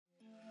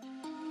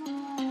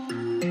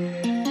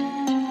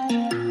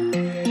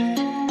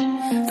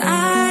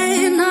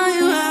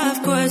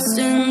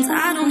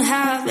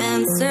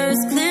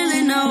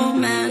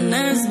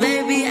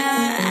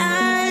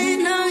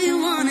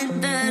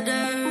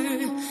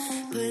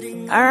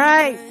All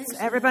right,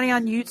 everybody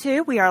on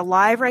YouTube, we are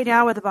live right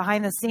now with the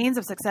behind the scenes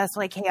of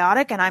Successfully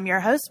Chaotic, and I'm your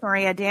host,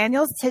 Maria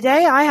Daniels.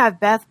 Today I have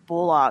Beth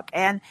Bullock,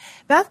 and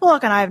Beth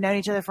Bullock and I have known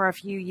each other for a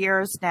few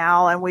years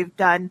now, and we've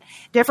done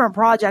different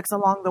projects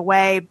along the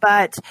way,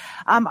 but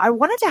I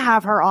wanted to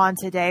have her on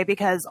today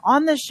because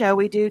on this show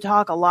we do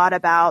talk a lot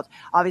about,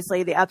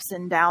 obviously, the ups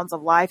and downs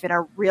of life in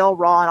a real,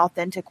 raw, and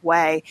authentic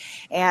way,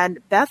 and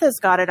Beth has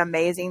got an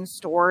amazing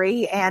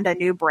story and a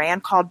new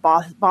brand called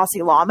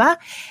Bossy Llama,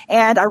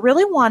 and I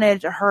really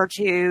wanted her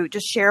to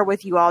just share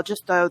with you all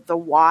just the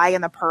why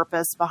and the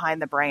purpose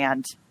behind the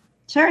brand.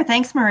 Sure.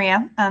 Thanks,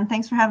 Maria.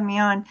 Thanks for having me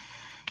on.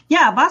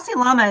 Yeah, Bossy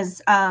Llama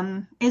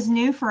is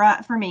new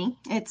for me.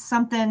 It's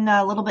something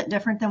a little bit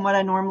different than what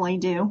I normally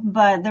do.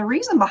 But the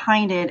reason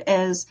behind it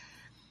is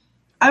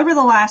over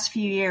the last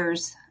few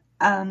years,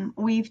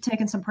 we've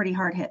taken some pretty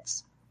hard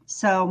hits.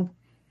 So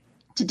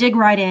to dig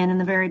right in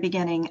the very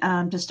beginning,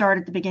 to start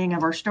at the beginning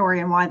of our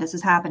story and why this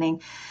is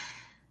happening,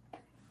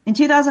 in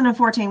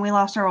 2014, we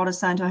lost our oldest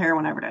son to a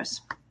heroin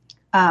overdose.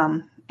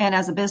 And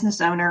as a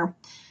business owner,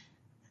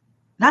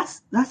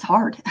 that's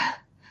hard.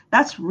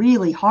 That's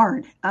really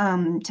hard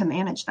to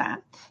manage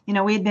that. You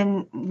know,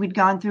 we'd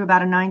gone through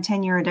about a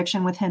 9-10 year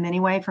addiction with him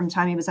anyway from the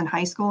time he was in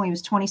high school. He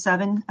was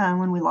 27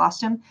 when we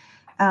lost him.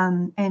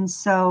 And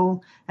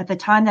so at the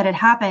time that it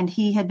happened,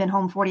 he had been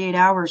home 48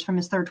 hours from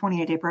his third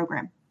 28-day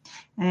program.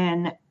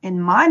 And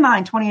in my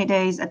mind, 28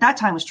 days at that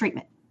time was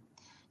treatment.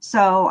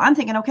 So I'm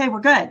thinking, okay,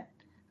 we're good.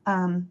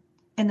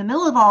 In the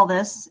middle of all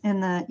this, in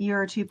the year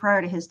or two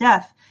prior to his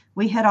death,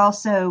 we had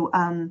also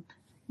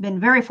been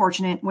very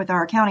fortunate with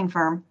our accounting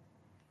firm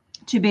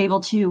to be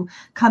able to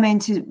come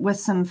into with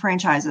some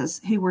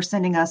franchises who were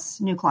sending us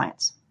new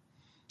clients.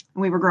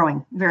 We were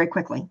growing very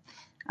quickly.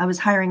 I was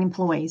hiring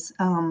employees,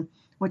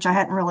 which I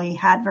hadn't really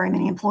had very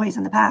many employees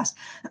in the past.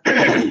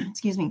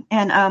 Excuse me.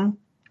 And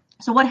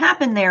so what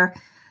happened there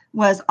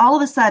was all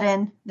of a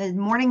sudden, the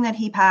morning that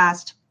he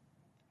passed,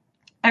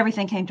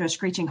 everything came to a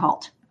screeching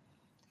halt.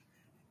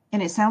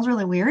 And it sounds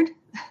really weird,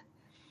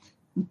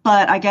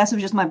 but I guess it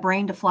was just my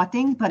brain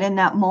deflecting. But in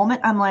that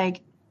moment, I'm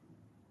like,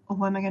 oh,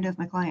 what am I going to do with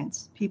my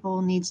clients?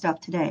 People need stuff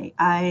today.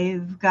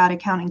 I've got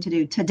accounting to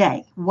do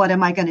today. What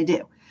am I going to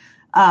do?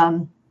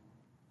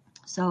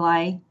 So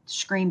I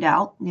screamed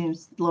out, it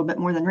was a little bit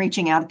more than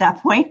reaching out at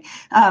that point,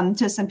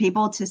 to some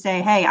people to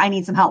say, hey, I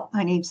need some help.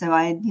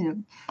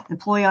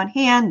 Employee on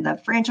hand, the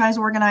franchise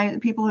organizer,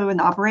 people who in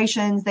the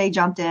operations, they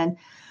jumped in.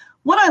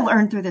 What I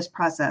learned through this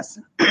process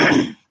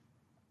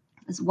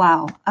is,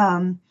 wow.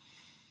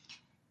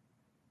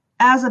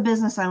 As a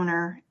business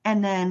owner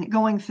and then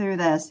going through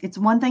this, it's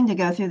one thing to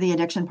go through the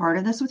addiction part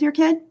of this with your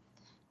kid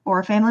or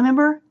a family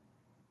member.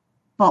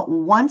 But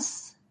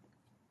once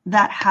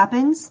that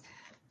happens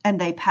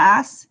and they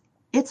pass,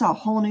 it's a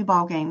whole new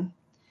ballgame.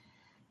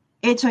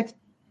 It took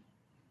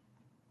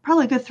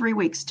probably a good 3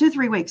 weeks,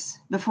 2-3 weeks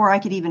before I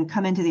could even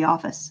come into the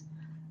office.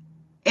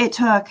 It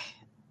took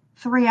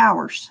 3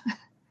 hours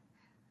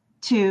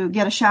to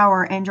get a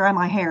shower and dry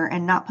my hair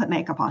and not put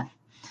makeup on.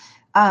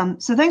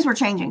 So things were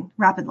changing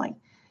rapidly,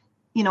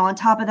 you know, on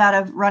top of that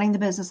of running the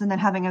business and then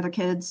having other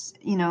kids,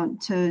 you know,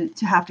 to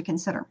have to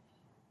consider.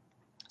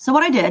 So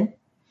what I did,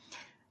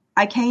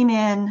 I came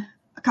in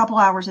a couple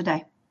hours a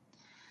day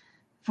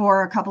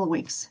for a couple of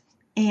weeks,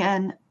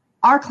 and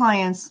our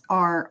clients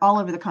are all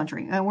over the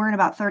country, and we're in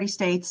about 30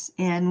 states,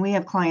 and we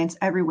have clients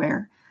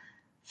everywhere.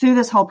 Through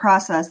this whole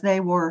process, they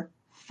were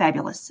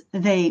fabulous.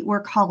 They were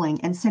calling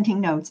and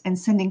sending notes and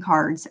sending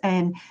cards,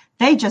 and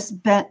they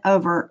just bent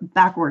over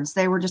backwards.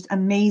 They were just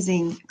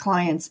amazing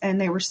clients,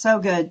 and they were so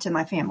good to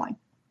my family.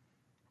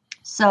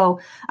 So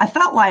I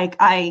felt like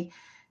I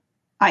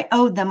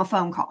owed them a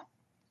phone call.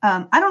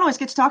 I don't always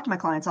get to talk to my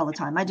clients all the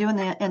time. I do in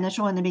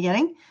the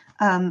beginning,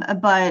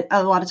 but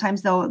a lot of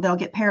times they'll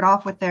get paired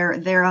off with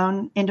their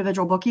own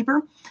individual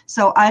bookkeeper.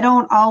 So I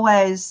don't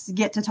always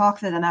get to talk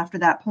to them after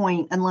that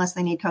point unless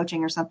they need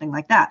coaching or something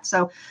like that.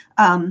 So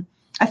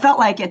I felt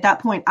like at that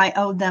point I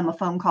owed them a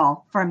phone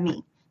call from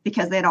me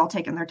because they had all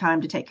taken their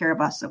time to take care of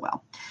us so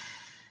well.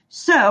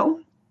 So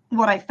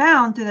what I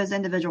found through those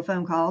individual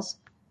phone calls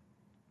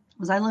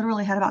was I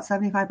literally had about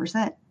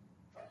 75%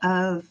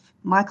 of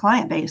my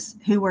client base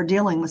who were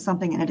dealing with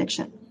something in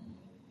addiction,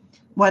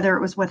 whether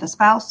it was with a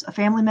spouse, a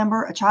family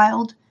member, a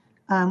child,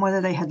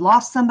 whether they had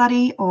lost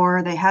somebody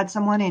or they had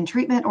someone in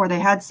treatment or they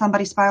had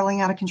somebody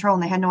spiraling out of control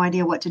and they had no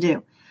idea what to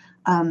do.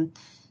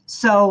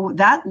 So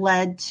that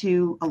led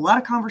to a lot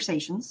of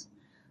conversations,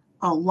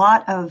 a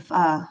lot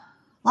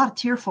of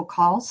tearful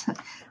calls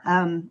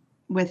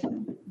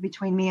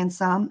between me and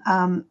some.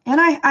 And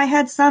I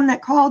had some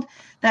that called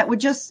that would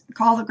just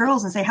call the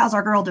girls and say, how's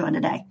our girl doing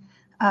today?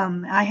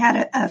 I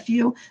had a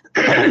few,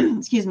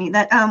 excuse me,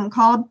 that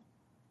called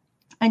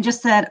and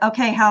just said,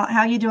 okay,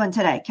 how you doing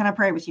today? Can I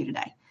pray with you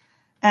today?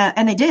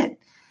 And they did.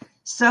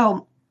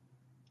 So,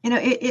 you know,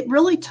 it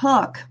really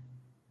took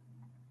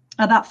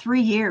about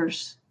 3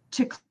 years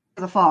to clear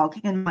the fog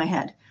in my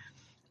head.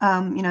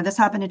 You know, this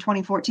happened in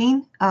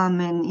 2014,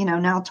 and, you know,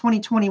 now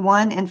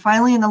 2021, and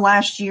finally in the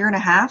last year and a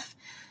half,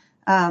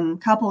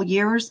 couple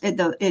years,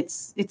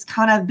 it's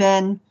kind of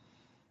been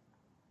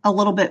a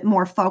little bit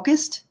more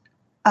focused.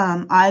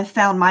 I've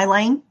found my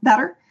lane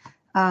better.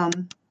 I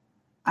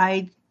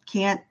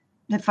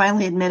have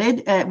finally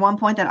admitted at one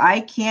point that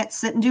I can't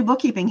sit and do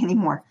bookkeeping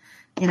anymore.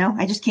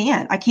 I just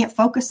can't. I can't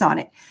focus on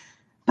it.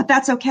 But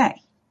that's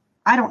okay.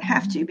 I don't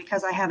have to,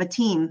 because I have a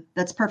team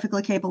that's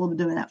perfectly capable of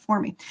doing that for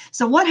me.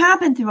 So what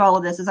happened through all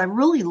of this is I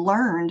really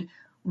learned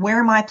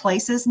where my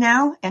place is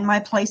now, and my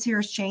place here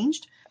has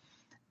changed.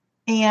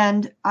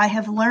 And I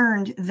have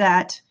learned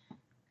that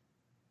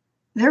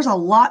there's a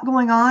lot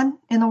going on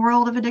in the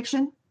world of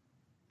addiction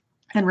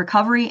and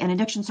recovery and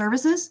addiction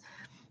services.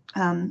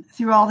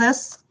 Through all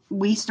this,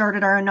 we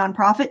started our own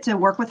nonprofit to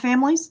work with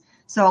families.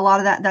 So a lot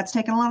of that's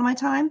taken a lot of my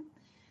time.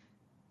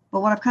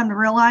 But what I've come to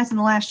realize in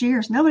the last year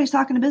is nobody's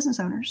talking to business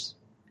owners.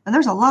 And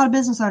there's a lot of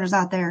business owners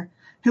out there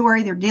who are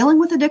either dealing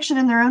with addiction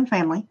in their own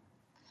family,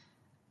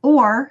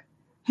 or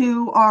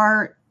who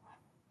are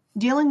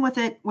dealing with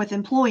it with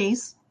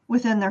employees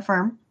within their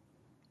firm.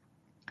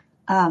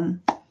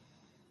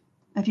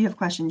 If you have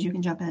questions, you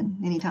can jump in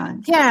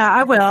anytime. Yeah,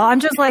 I will. I'm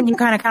just letting you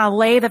kind of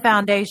lay the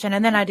foundation,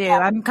 and then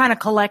I'm kind of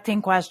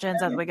collecting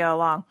questions as we go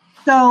along.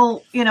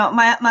 So,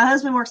 my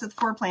husband works at the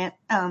Ford plant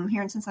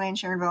here in Cincinnati and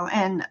Sharonville,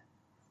 and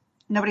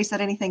nobody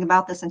said anything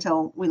about this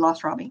until we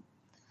lost Robbie.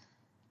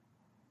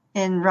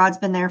 And Rod's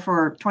been there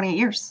for 28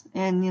 years,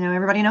 and,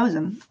 everybody knows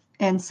him.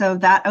 And so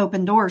that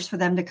opened doors for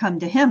them to come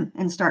to him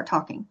and start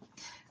talking.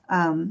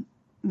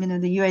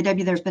 The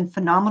UAW there's been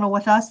phenomenal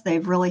with us.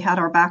 They've really had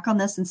our back on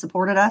this and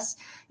supported us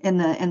in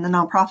the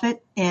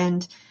nonprofit.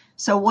 And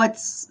so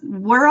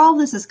where all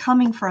this is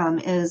coming from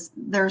is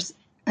there's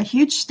a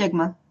huge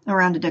stigma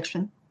around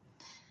addiction.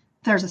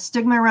 There's a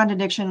stigma around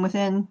addiction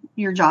within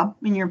your job,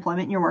 in your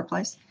employment, in your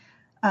workplace.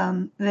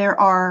 There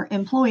are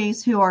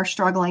employees who are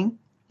struggling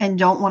and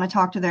don't want to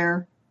talk to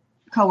their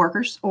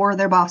coworkers or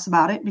their boss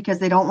about it because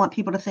they don't want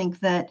people to think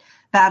that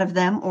bad of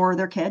them or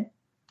their kid.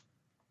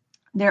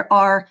 There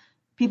are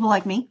people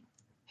like me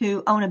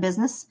who own a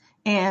business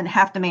and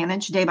have to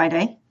manage day by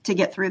day to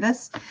get through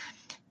this.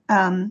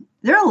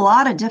 There are a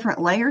lot of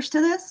different layers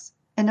to this,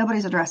 and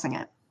nobody's addressing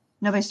it.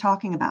 Nobody's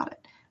talking about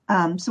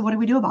it. So what do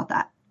we do about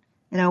that?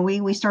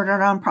 We started our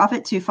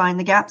nonprofit to find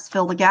the gaps,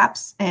 fill the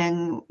gaps,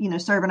 and,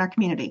 serve in our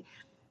community.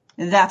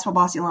 That's what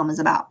Bossy Llama is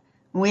about.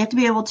 We have to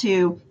be able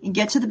to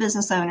get to the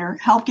business owner,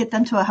 help get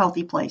them to a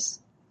healthy place,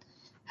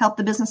 help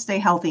the business stay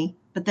healthy,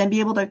 but then be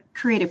able to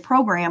create a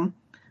program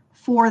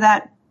for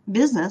that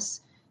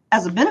business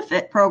as a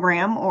benefit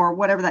program or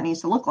whatever that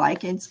needs to look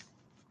like.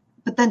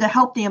 But then to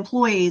help the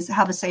employees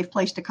have a safe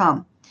place to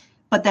come,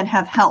 but then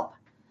have help.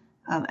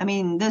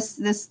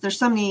 There's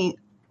so many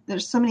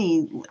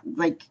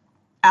like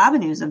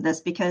avenues of this,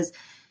 because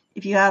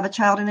if you have a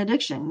child in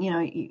addiction,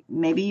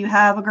 maybe you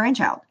have a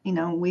grandchild.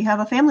 We have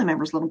a family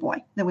member's little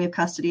boy that we have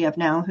custody of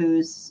now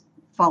who's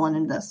fallen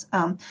into this.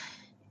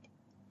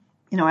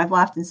 I've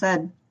laughed and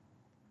said,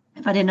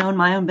 if I didn't own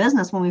my own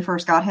business when we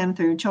first got him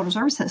through Children's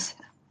Services,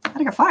 I'd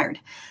have got fired.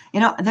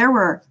 There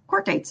were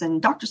court dates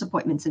and doctor's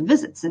appointments and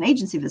visits and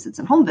agency visits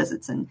and home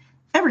visits and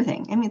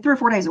everything. 3 or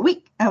 4 days a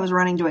week I was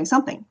running, doing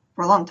something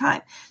for a long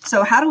time.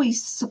 So how do we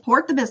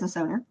support the business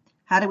owner?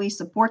 How do we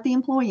support the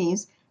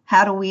employees?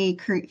 How do we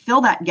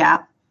fill that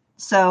gap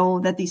so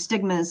that these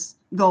stigmas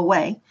go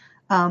away?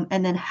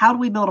 And then how do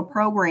we build a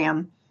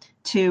program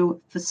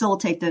to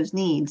facilitate those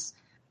needs?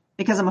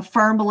 Because I'm a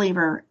firm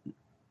believer,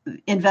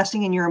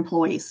 investing in your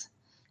employees.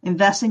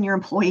 Invest in your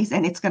employees,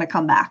 and it's going to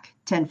come back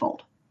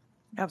tenfold.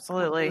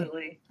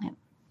 Absolutely. Yeah.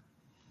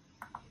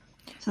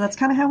 So that's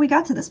kind of how we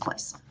got to this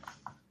place.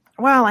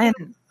 Well,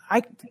 and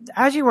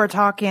as you were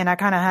talking, I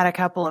kind of had a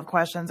couple of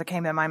questions that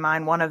came in my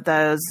mind. One of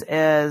those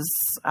is,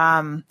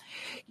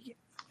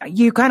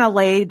 you kind of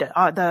laid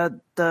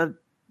the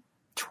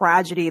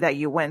tragedy that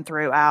you went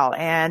through out.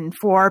 And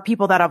for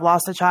people that have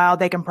lost a child,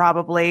 they can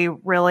probably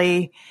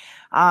really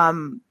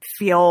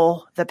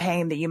feel the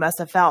pain that you must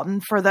have felt.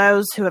 And for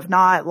those who have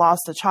not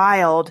lost a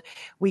child,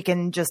 we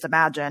can just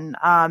imagine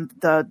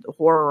the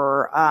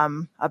horror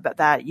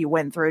that you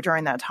went through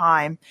during that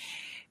time.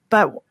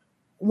 But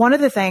one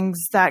of the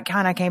things that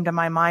kind of came to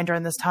my mind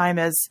during this time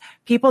is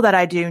people that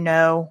I do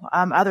know,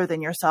 other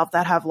than yourself,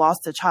 that have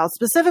lost a child,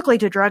 specifically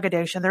to drug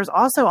addiction. There's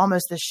also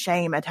almost this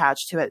shame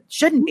attached to it.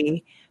 Shouldn't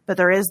be, but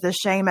there is this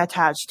shame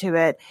attached to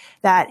it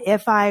that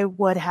if I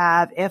would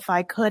have, if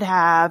I could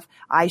have,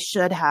 I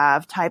should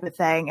have type of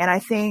thing. And I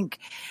think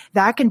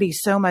that can be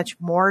so much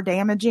more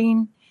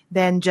damaging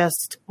than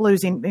just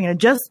losing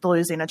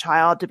a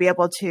child, to be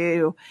able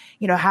to,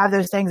 have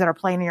those things that are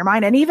playing in your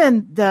mind. And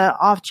even the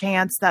off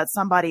chance that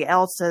somebody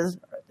else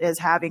is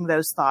having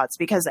those thoughts,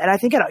 and I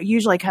think it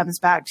usually comes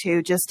back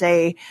to just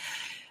a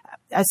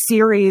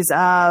series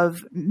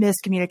of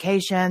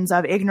miscommunications,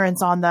 of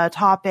ignorance on the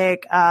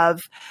topic, of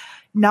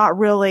not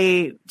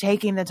really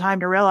taking the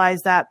time to realize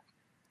that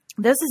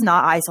this is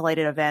not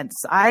isolated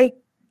events. I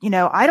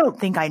don't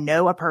think I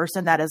know a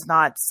person that is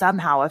not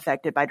somehow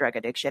affected by drug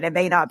addiction. It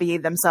may not be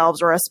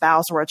themselves or a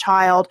spouse or a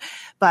child,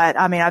 but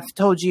I've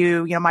told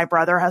you, my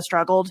brother has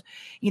struggled.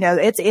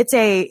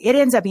 It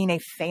ends up being a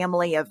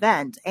family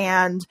event.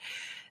 And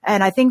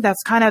And I think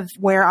that's kind of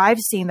where I've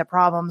seen the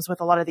problems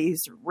with a lot of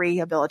these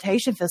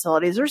rehabilitation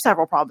facilities. There's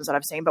several problems that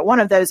I've seen, but one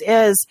of those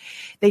is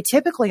they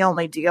typically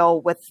only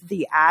deal with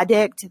the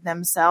addict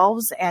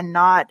themselves and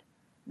not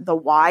the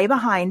why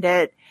behind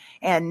it,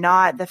 and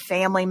not the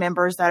family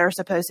members that are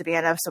supposed to be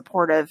in a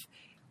supportive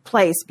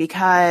place,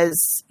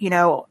 because, you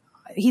know,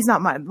 he's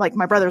not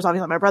my brother's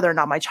obviously my brother,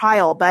 not my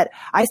child, but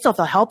I still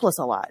feel helpless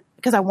a lot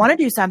because I want to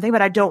do something,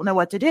 but I don't know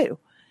what to do,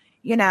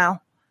 you know?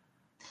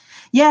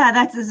 Yeah,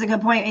 that's a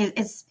good point.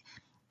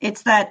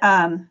 It's that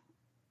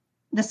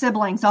the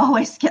siblings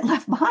always get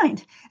left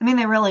behind. I mean,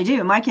 they really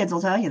do. My kids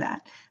will tell you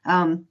that.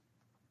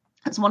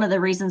 It's one of the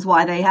reasons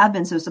why they have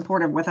been so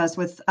supportive with us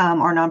with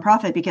our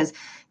nonprofit, because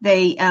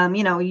they,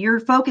 you know, you're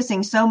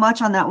focusing so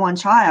much on that one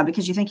child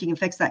because you think you can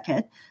fix that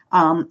kid.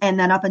 And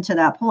then up until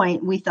that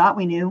point, we thought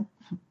we knew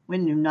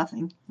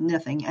nothing.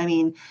 I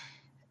mean,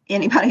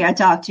 anybody I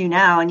talk to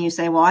now and you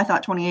say, well, I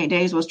thought 28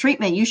 days was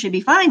treatment, you should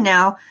be fine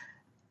now.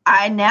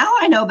 I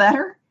know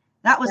better.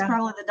 That was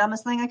probably the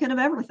dumbest thing I could have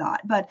ever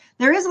thought. But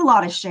there is a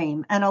lot of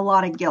shame and a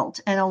lot of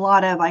guilt and a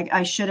lot of,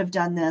 I should have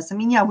done this. I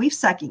mean, yeah, we've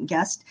second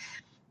guessed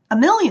a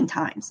million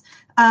times.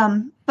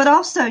 But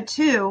also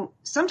too,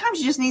 sometimes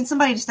you just need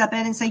somebody to step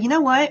in and say, you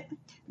know what,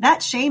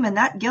 that shame and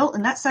that guilt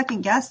and that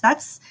second guess,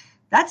 that's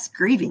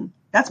grieving.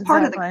 That's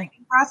part of the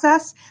grieving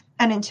process.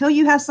 And until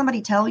you have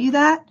somebody tell you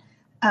that,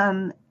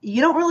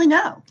 you don't really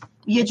know.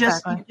 You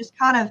just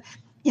kind of,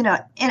 you know,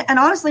 and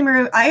honestly,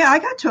 Maru, I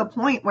got to a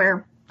point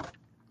where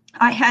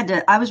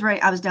I was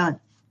ready. I was done.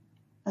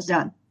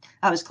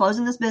 I was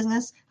closing this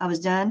business. I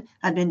was done.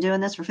 I'd been doing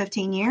this for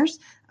 15 years.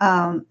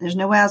 There's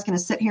no way I was going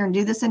to sit here and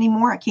do this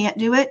anymore. I can't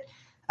do it.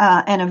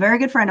 And a very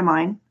good friend of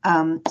mine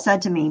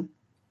said to me,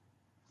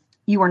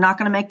 you are not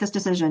going to make this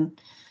decision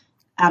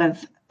out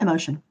of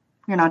emotion.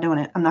 You're not doing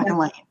it. I'm not going to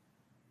let you.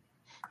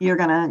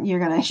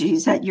 She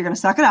said, you're going to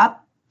suck it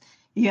up.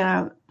 You're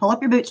going to pull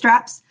up your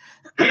bootstraps,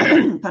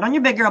 put on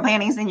your big girl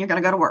panties, and you're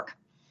going to go to work.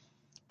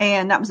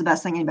 And that was the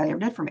best thing anybody ever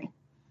did for me,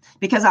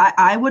 because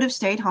I would have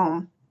stayed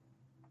home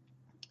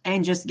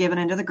and just given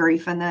into the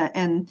grief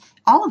and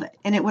all of it.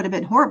 And it would have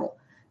been horrible.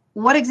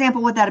 What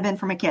example would that have been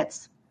for my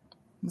kids?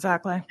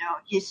 Exactly. You know,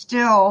 you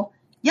still,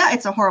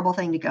 it's a horrible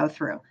thing to go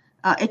through.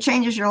 It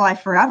changes your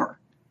life forever.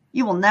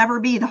 You will never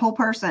be the whole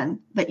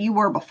person that you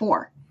were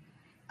before.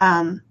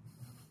 But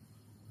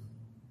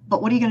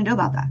what are you going to do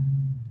about that?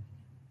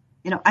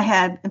 You know, I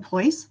had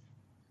employees.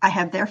 I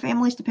have their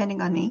families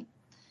depending on me.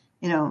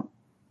 You know,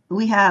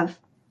 we have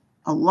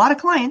a lot of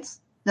clients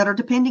that are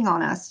depending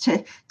on us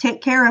to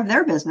take care of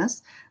their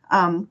business.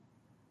 And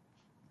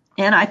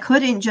I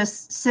couldn't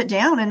just sit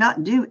down and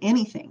not do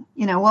anything.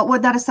 You know, what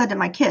would that have said to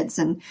my kids?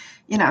 And,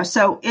 you know,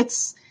 so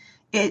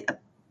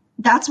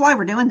that's why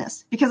we're doing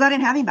this, because I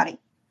didn't have anybody.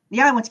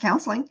 Yeah, I went to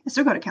counseling. I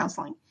still go to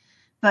counseling.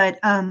 But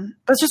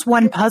it's just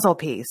one puzzle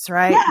piece,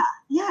 right?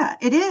 Yeah,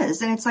 it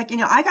is. And it's like, you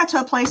know, I got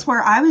to a place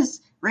where I was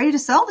ready to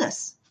sell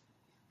this.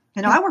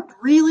 You know, I worked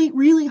really,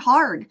 really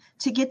hard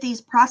to get these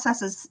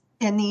processes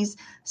and these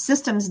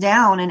systems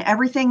down, and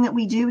everything that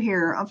we do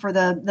here for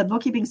the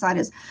bookkeeping side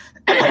is,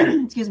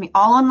 excuse me,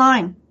 all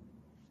online,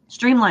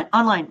 streamlined,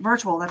 online,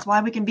 virtual. That's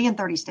why we can be in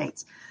 30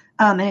 states.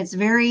 And it's a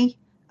very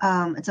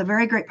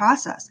great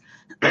process.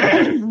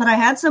 But I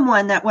had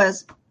someone that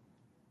was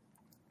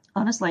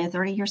honestly a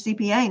 30-year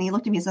CPA, and he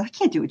looked at me and said, I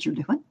can't do what you're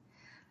doing.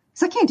 I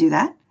said, I can't do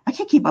that. I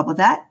can't keep up with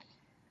that.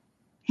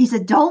 He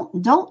said,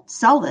 don't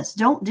sell this.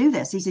 Don't do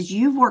this. He says,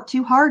 you've worked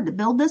too hard to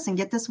build this and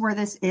get this where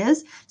this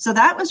is. So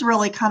that was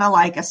really kind of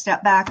like a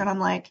step back. And I'm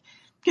like,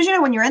 because, you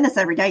know, when you're in this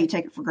every day, you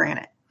take it for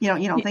granted. You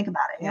don't think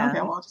about it.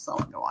 Okay, well, I'll just sell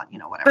it and go on, you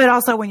know, whatever. But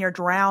also when you're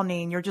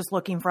drowning, you're just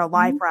looking for a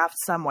life raft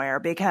somewhere,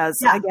 because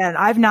again,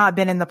 I've not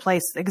been in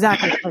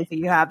exactly the place that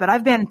you have, but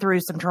I've been through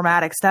some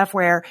traumatic stuff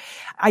where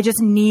I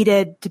just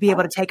needed to be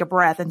able to take a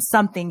breath and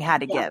something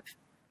had to give.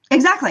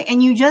 Exactly.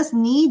 And you just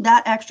need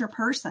that extra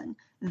person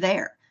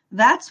there.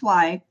 That's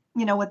why,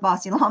 you know, with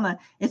Bossy Llama,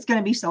 it's going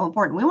to be so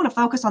important. We want to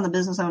focus on the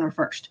business owner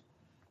first.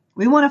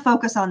 We want to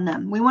focus on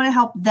them. We want to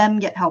help them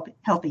get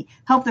healthy,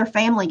 help their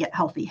family get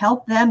healthy,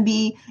 help them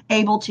be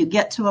able to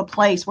get to a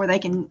place where they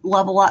can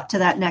level up to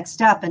that next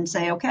step and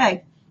say,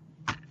 okay,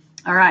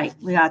 all right,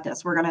 we got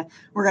this. We're going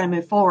to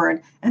move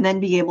forward, and then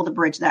be able to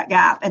bridge that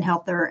gap and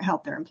help their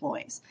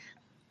employees.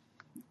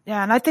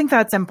 Yeah. And I think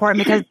that's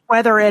important, because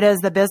whether it is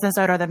the business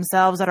owner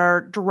themselves that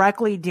are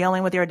directly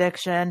dealing with your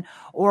addiction,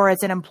 or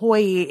it's an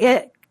employee,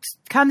 it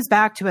comes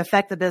back to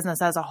affect the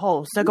business as a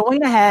whole. So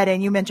going ahead,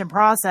 and you mentioned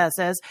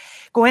processes,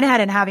 going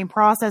ahead and having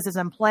processes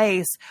in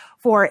place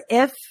for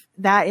if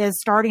that is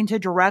starting to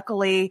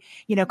directly,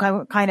 you know,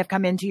 kind of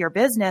come into your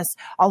business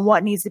on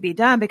what needs to be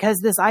done, because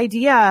this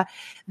idea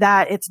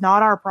that it's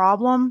not our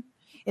problem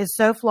is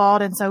so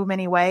flawed in so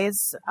many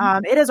ways.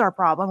 It is our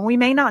problem. We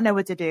may not know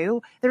what to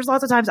do. There's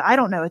lots of times I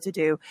don't know what to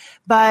do,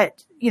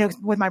 but, you know,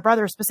 with my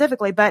brother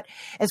specifically, but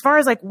as far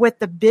as like with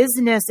the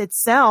business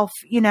itself,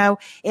 you know,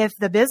 if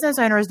the business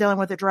owner is dealing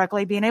with it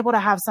directly, being able to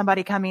have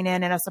somebody coming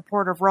in a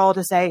supportive role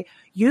to say,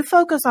 you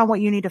focus on what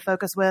you need to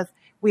focus with.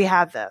 We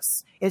have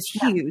this. It's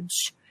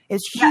huge.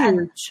 It's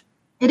huge.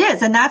 It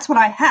is. And that's what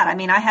I had. I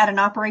mean, I had an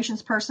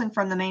operations person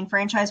from the main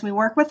franchise we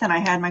work with, and I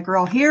had my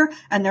girl here,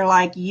 and they're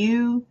like,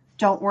 you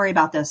don't worry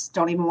about this.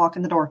 Don't even walk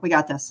in the door. We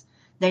got this.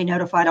 They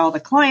notified all the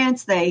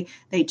clients. They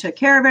took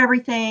care of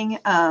everything.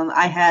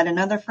 I had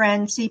another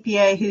friend,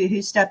 CPA,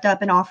 who stepped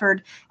up and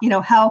offered,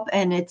 help.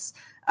 And it's,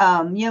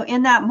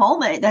 in that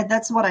moment,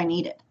 that's what I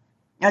needed.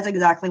 That's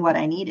exactly what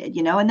I needed,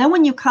 And then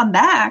when you come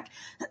back,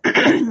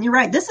 you're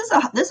right. This is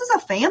a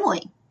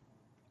family.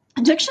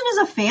 Addiction is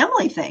a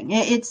family thing.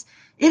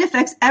 It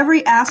affects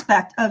every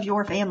aspect of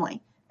your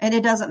family, and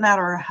it doesn't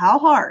matter how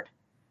hard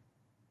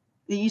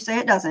you say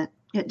it doesn't.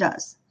 It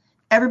does.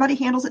 Everybody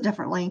handles it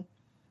differently.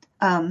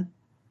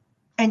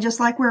 And just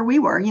like where we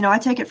were, I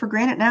take it for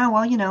granted now.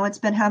 Well, it's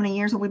been how many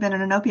years have we been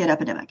in an opiate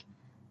epidemic?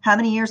 How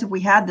many years have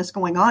we had this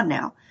going on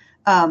now?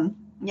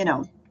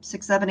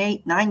 6, 7,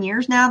 8, 9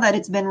 years now that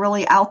it's been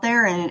really out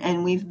there,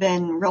 and we've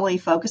been really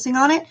focusing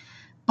on it.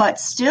 But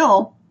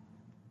still,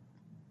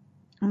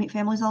 I meet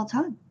families all the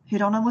time who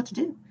don't know what to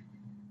do.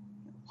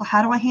 Well,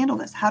 how do I handle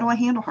this? How do I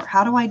handle her?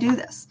 How do I do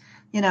this?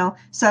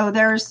 So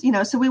there's,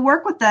 so we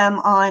work with them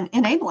on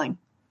enabling,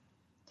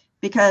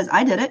 because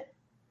I did it.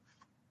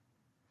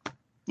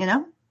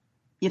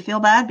 You feel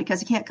bad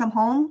because you can't come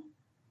home,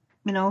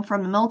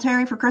 from the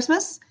military for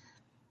Christmas.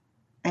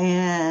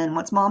 And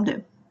what's mom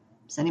do?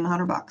 Send him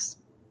 $100.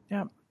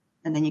 Yep.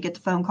 And then you get the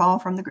phone call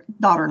from the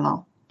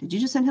daughter-in-law. Did you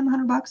just send him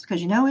 $100?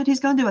 Because you know what he's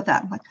going to do with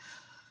that. I'm like,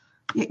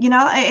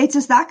 it's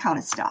just that kind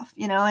of stuff,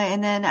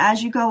 and then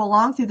as you go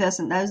along through this,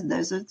 and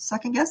those are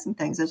second guessing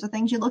things. Those are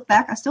things you look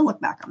back. I still look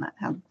back on that,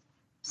 how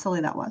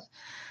silly that was.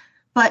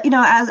 But,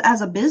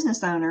 as a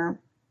business owner,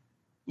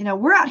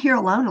 we're out here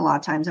alone a lot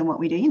of times in what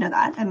we do. You know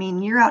that. I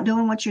mean, you're out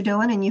doing what you're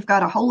doing, and you've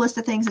got a whole list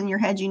of things in your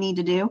head you need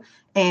to do.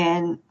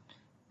 And,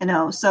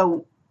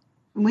 so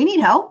we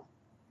need help.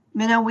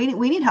 We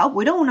need help.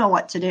 We don't know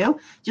what to do.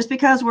 Just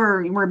because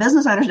we're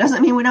business owners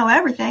doesn't mean we know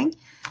everything.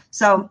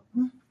 So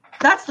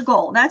that's the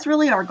goal. That's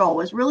really our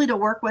goal, is really to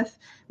work with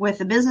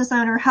the business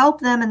owner,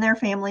 help them and their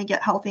family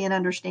get healthy and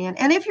understand.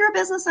 And if you're a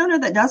business owner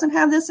that doesn't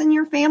have this in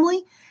your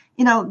family,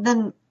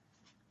 then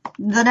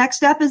the next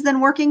step is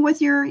then working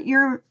with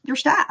your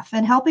staff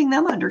and helping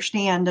them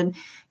understand. And,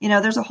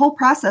 there's a whole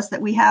process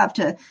that we have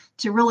to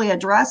really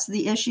address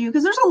the issue,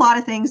 because there's a lot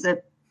of things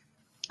that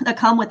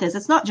come with this.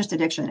 It's not just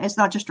addiction. It's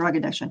not just drug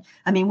addiction.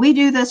 I mean, we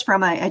do this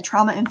from a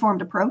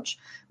trauma-informed approach,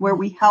 where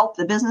we help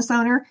the business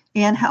owner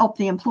and help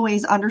the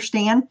employees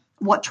understand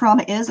what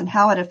trauma is and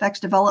how it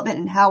affects development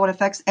and how it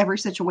affects every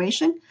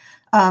situation.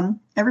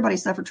 Everybody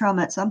suffered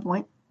trauma at some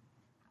point.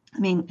 I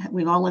mean,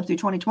 we've all lived through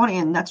 2020,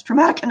 and that's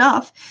traumatic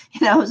enough,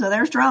 so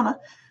there's trauma.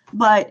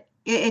 But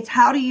it's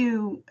how do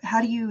you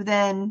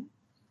then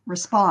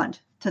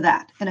respond to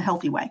that in a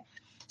healthy way?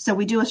 So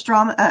we do a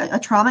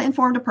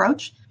trauma-informed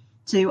approach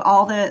to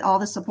all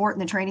the support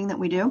and the training that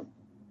we do.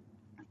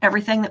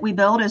 Everything that we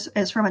build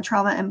is from a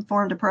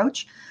trauma-informed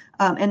approach.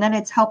 And then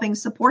it's helping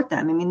support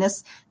them. I mean,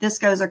 this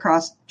goes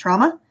across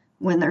trauma.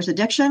 When there's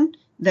addiction,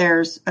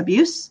 there's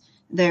abuse,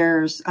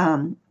 there's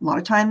a lot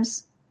of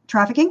times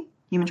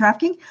human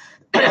trafficking.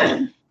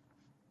 A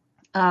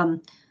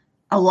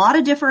lot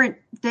of different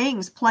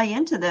things play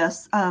into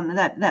this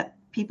that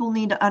people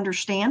need to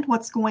understand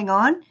what's going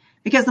on,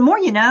 because the more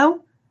you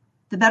know,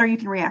 the better you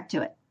can react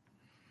to it.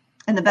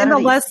 And the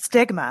less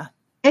stigma.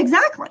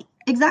 Exactly.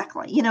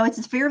 It's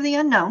a fear of the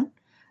unknown.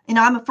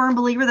 I'm a firm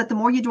believer that the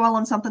more you dwell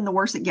on something, the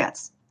worse it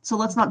gets. So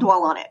let's not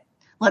dwell on it.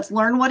 Let's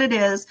learn what it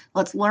is.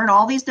 Let's learn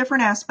all these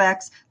different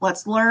aspects.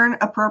 Let's learn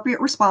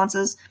appropriate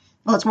responses.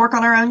 Let's work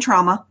on our own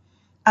trauma.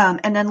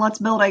 And then let's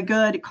build a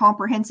good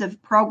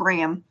comprehensive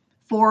program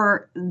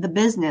for the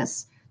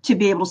business to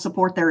be able to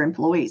support their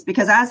employees.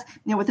 Because as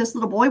with this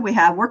little boy we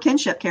have, we're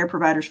kinship care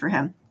providers for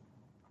him.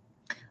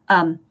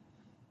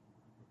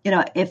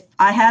 If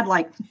I had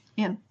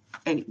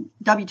a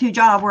W-2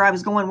 job where I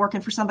was going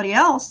working for somebody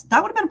else,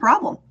 that would have been a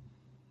problem.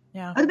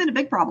 Yeah. That would have been a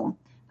big problem.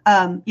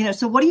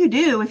 So what do you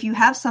do if you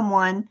have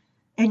someone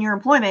in your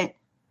employment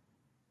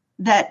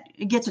that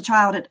gets a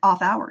child at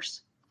off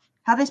hours?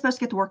 How are they supposed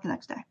to get to work the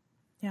next day?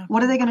 Yeah.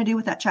 What are they going to do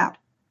with that child?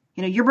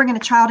 You're bringing a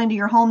child into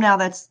your home now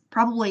that's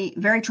probably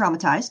very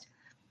traumatized.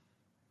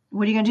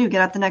 What are you going to do?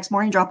 Get up the next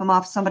morning, drop them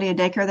off to somebody at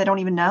daycare they don't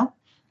even know?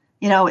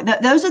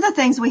 Those are the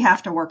things we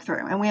have to work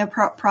through, and we have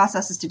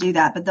processes to do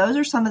that. But those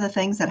are some of the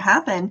things that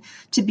happen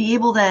to be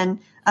able then,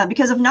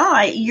 because if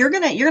not, you're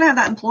gonna have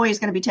that employee is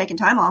going to be taking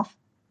time off.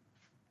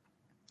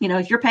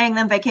 If you're paying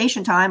them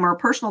vacation time or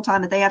personal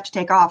time that they have to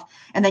take off,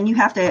 and then you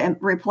have to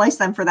replace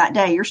them for that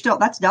day,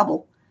 that's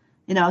double.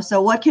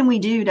 So what can we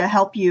do to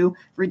help you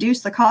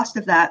reduce the cost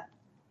of that?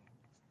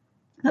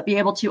 But be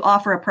able to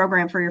offer a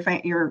program for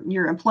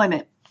your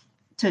employment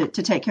to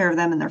take care of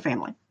them and their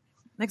family.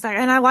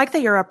 Exactly. And I like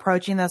that you're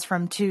approaching this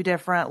from two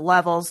different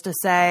levels to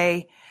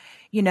say,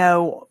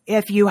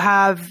 if you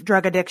have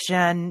drug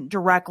addiction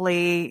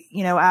directly,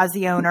 as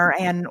the owner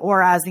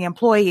or as the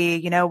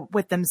employee,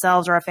 with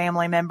themselves or a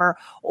family member,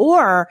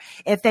 or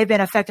if they've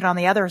been affected on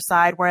the other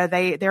side where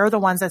they're the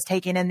ones that's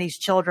taking in these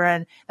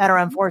children that are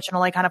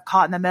unfortunately kind of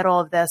caught in the middle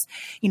of this,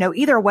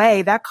 either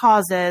way that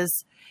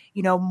causes,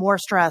 more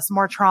stress,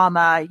 more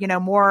trauma,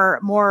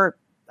 more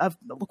of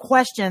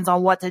questions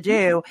on what to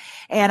do.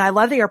 And I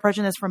love that you're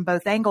approaching this from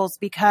both angles,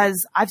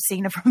 because I've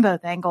seen it from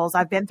both angles.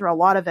 I've been through a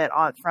lot of it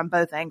from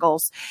both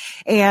angles.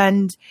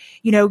 And,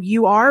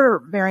 you are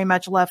very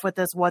much left with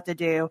this, what to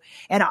do.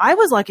 And I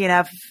was lucky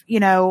enough,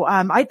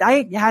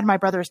 I had my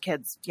brother's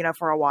kids,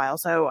 for a while.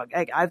 So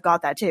I've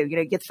got that too.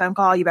 You get the phone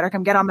call, you better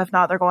come get them. If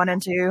not, they're going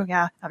into,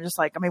 I'm just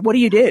like, what do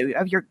you do?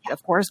 You're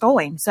of course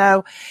going.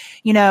 So,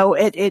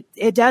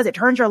 it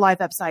turns your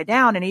life upside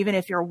down. And even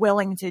if you're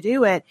willing to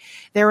do it,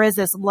 there is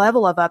this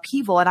level of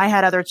upheaval. And I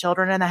had other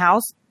children in the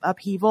house,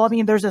 upheaval.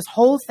 There's this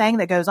whole thing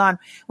that goes on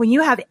when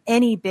you have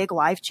any big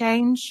life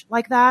change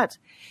like that.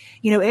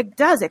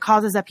 It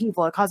causes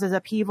upheaval. It causes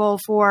upheaval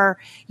for,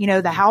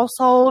 the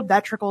household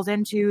that trickles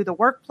into the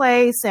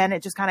workplace, and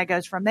it just kind of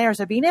goes from there.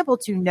 So being able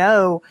to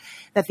know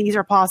that these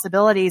are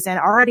possibilities and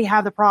already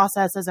have the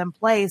processes in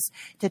place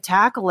to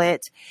tackle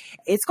it,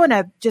 it's going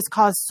to just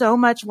cause so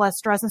much less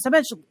stress and so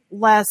much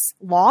less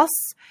loss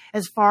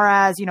as far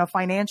as,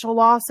 financial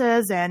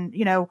losses. And,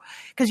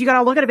 cause you got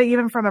to look at it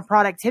even from a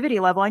productivity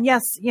level. And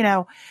yes,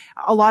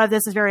 a lot of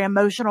this is very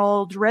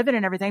emotional driven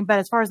and everything, but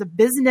as far as the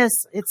business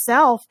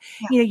itself,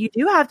 you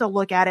do have to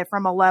look at it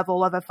from a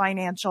level of a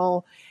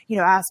financial,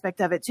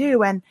 aspect of it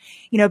too. And,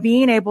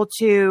 being able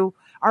to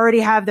already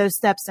have those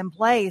steps in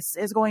place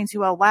is going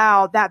to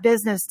allow that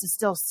business to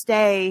still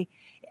stay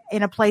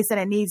in a place that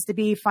it needs to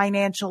be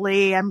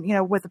financially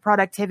and, with the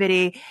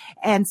productivity,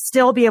 and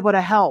still be able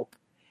to help,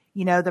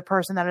 the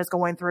person that is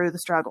going through the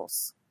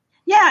struggles.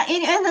 Yeah.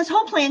 And this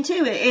whole plan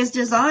too is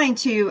designed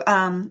to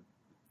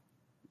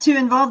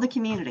involve the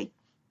community,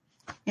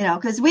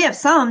 cause we have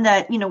some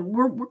that,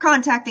 we're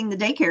contacting the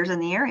daycares in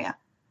the area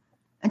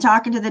and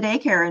talking to the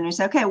daycare, and we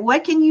say, okay,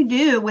 what can you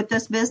do with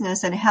this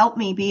business and help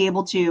me be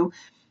able to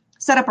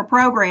set up a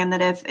program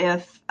that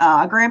if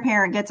a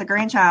grandparent gets a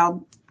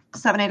grandchild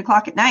 7, 8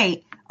 o'clock at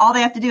night, all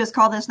they have to do is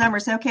call this number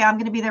and say, okay, I'm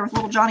going to be there with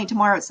little Johnny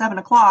tomorrow at 7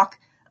 o'clock.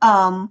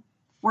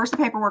 Where's the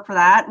paperwork for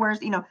that? Where's,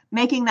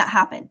 making that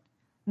happen,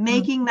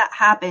 that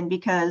happen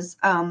because,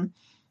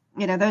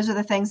 those are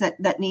the things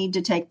that need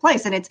to take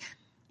place. And it's,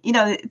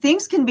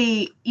 things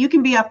you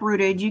can be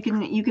uprooted. You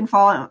can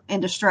fall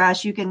into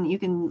stress. You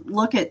can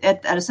look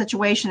at a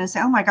situation and say,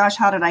 oh my gosh,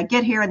 how did I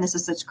get here? And this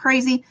is such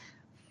crazy.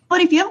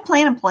 But if you have a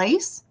plan in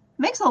place,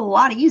 it makes it a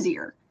lot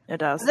easier. It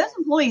does. Those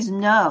employees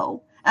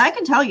know. And I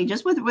can tell you,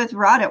 just with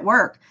Rod at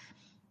work,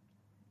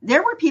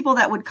 there were people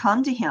that would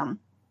come to him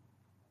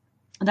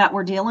that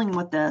were dealing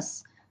with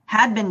this,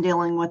 had been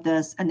dealing with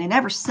this, and they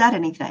never said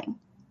anything.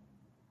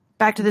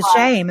 Back to the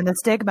shame and the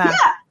stigma.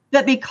 Yeah,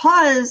 but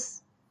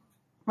because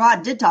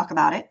Rod did talk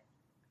about it,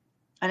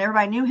 and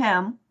everybody knew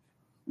him,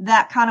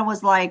 that kind of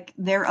was like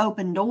their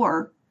open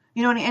door,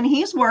 and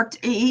he's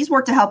worked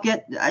to help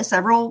get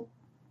several,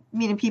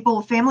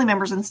 people, family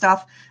members and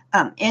stuff,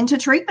 into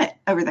treatment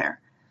over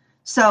there.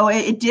 So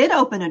it did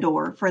open a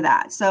door for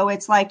that. So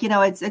it's like,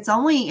 it's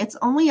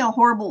only a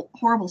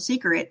horrible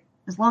secret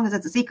as long as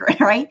it's a secret,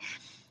 right?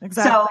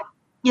 Exactly. So,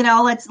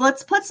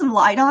 let's put some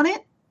light on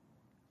it.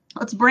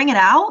 Let's bring it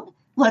out.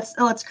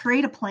 Let's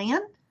create a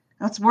plan.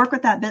 Let's work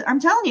with that bit.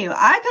 I'm telling you,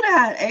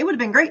 it would have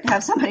been great to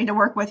have somebody to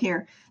work with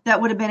here that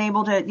would have been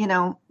able to,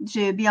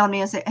 to be on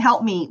me and say,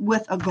 help me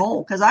with a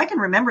goal. Cause I can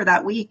remember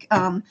that week,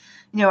 with our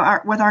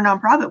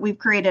nonprofit, we've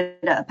created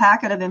a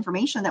packet of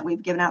information that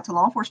we've given out to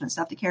law enforcement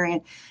stuff to carry.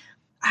 And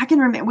I can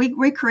remember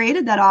we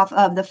created that off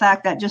of the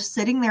fact that just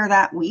sitting there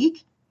that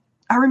week,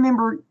 I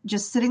remember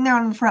just sitting there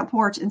on the front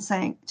porch and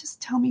saying,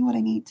 just tell me what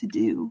I need to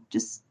do.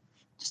 Just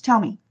tell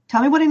me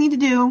what I need to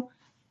do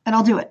and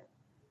I'll do it.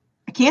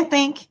 I can't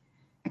think.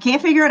 I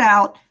can't figure it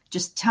out.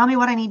 Just tell me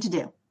what I need to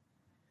do.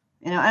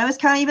 And it was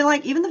kind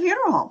of even the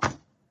funeral home.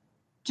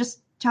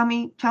 Just tell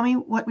me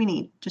what we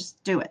need.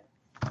 Just do it.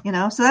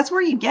 So that's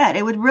where you get.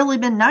 It would really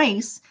been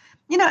nice.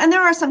 And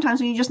there are some times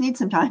when you just need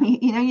some time.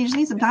 You just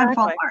need some time to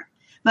fall apart.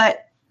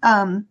 But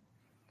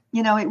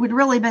it would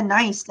really been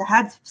nice to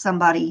have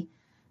somebody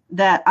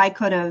that I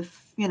could have,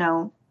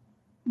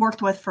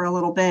 worked with for a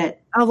little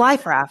bit. A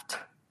life raft.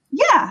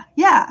 Yeah.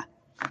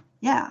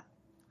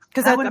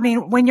 Because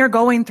when you're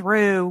going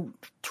through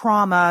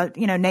trauma,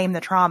 name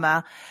the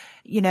trauma,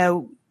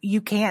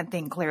 you can't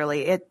think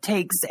clearly. It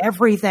takes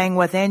everything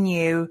within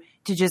you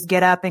to just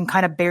get up and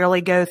kind of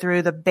barely go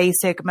through the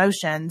basic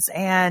motions.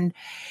 And,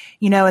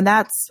 and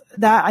that's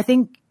that. I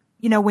think,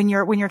 when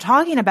you're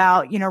talking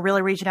about,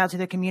 really reaching out to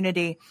the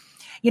community,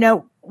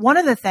 one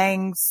of the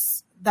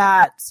things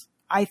that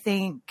I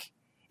think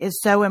is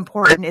so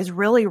important is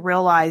really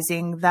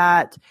realizing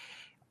that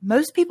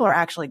most people are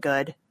actually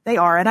good. They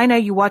are. And I know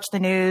you watch the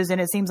news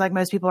and it seems like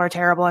most people are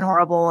terrible and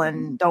horrible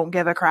and don't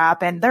give a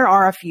crap. And there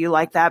are a few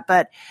like that,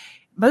 but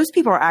most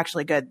people are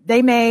actually good.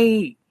 They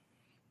may,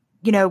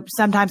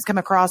 sometimes come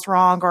across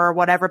wrong or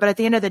whatever, but at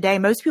the end of the day,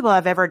 most people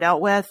I've ever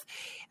dealt with,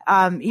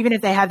 even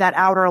if they have that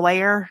outer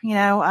layer,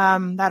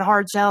 that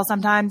hard shell,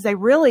 sometimes they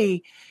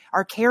really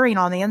are caring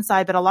on the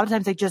inside, but a lot of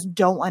times they just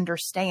don't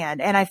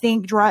understand. And I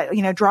think,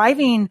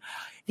 driving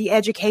the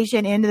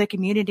education into the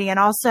community and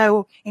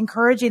also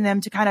encouraging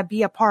them to kind of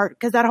be a part,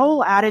 because that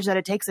whole adage that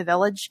it takes a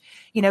village,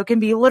 can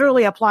be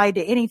literally applied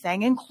to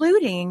anything,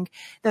 including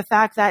the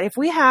fact that if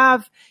we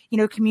have,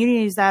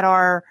 communities that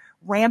are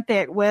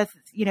rampant with,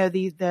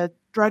 the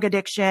drug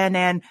addiction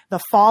and the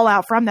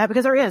fallout from that,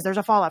 because there's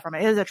a fallout from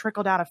it. It is a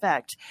trickle down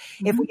effect.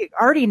 Mm-hmm. If we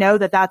already know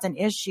that that's an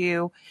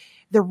issue,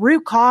 the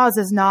root cause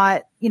is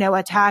not,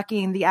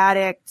 attacking the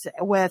addict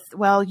with,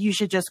 well, you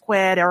should just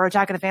quit, or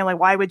attacking the family.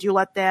 Why would you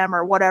let them,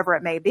 or whatever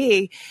it may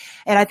be.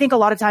 And I think a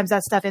lot of times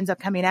that stuff ends up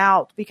coming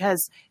out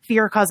because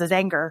fear causes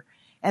anger,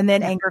 and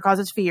then anger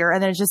causes fear.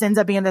 And then it just ends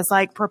up being this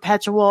like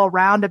perpetual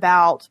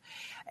roundabout.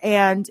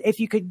 And if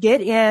you could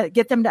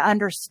get them to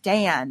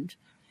understand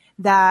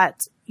that,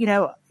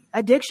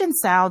 addiction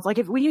sounds like,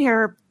 when you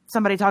hear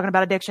somebody talking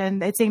about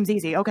addiction, it seems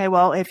easy. Okay,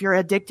 well, if you're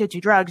addicted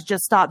to drugs,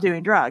 just stop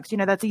doing drugs.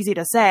 That's easy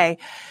to say,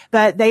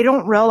 but they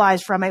don't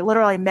realize from a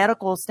literally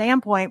medical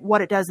standpoint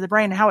what it does to the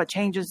brain and how it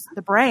changes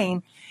the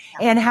brain,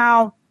 and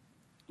how,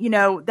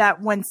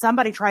 that when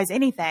somebody tries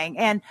anything,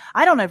 and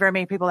I don't know very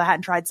many people that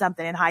hadn't tried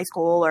something in high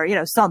school or,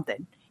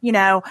 something,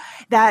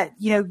 that,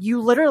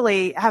 you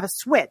literally have a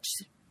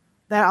switch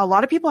that a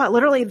lot of people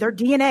literally their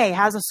DNA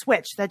has a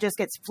switch that just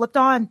gets flipped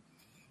on.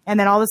 And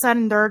then all of a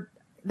sudden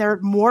they're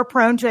more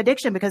prone to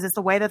addiction because it's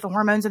the way that the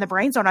hormones in the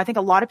brain are. And I think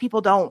a lot of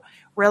people don't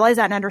realize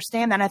that and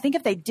understand that. And I think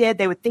if they did,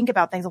 they would think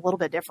about things a little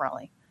bit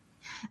differently.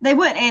 They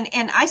would.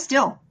 And I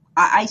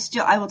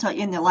will tell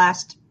you, in the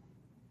last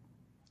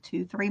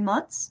 2-3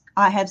 months,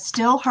 I have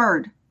still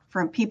heard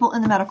from people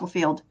in the medical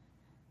field,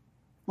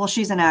 well,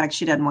 she's an addict.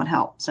 She doesn't want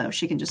help, so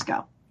she can just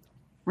go.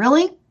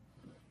 Really?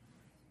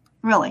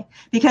 Really?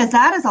 Because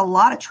that is a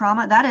lot of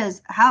trauma. That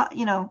is how,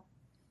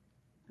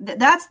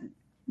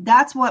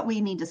 that's what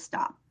we need to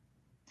stop.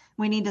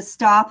 We need to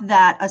stop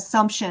that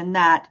assumption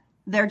that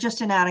they're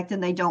just an addict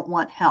and they don't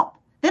want help.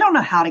 They don't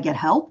know how to get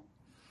help.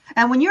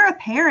 And when you're a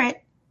parent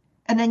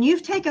and then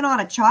you've taken on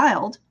a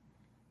child,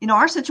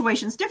 our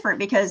situation's different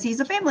because he's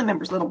a family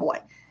member's little boy.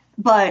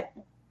 But,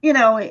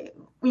 when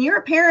you're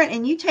a parent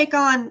and you take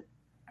on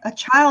a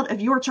child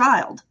of your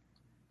child,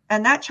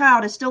 and that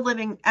child is still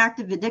living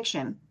active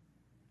addiction,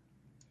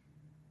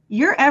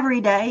 your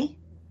every day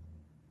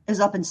is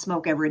up in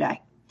smoke every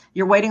day.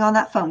 You're waiting on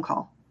that phone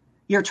call.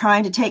 You're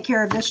trying to take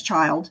care of this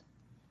child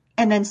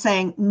and then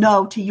saying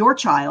no to your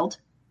child.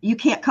 You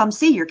can't come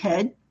see your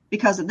kid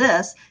because of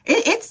this.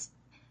 It's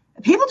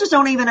people just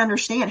don't even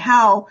understand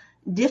how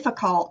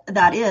difficult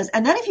that is.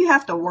 And then if you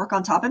have to work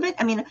on top of it,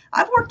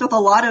 I've worked with a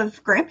lot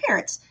of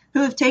grandparents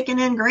who have taken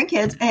in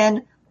grandkids,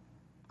 and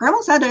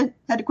grandma's had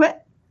to quit.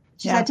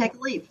 She's had to take a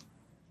leave,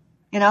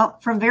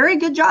 from very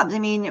good jobs.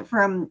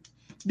 From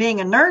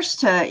being a nurse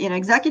to,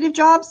 executive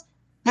jobs,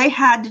 they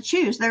had to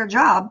choose their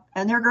job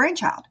and their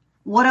grandchild.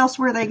 What else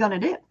were they going to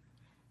do?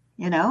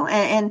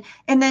 And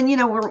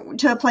then, we're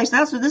to a place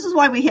now. So this is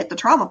why we hit the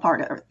trauma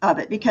part of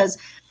it, because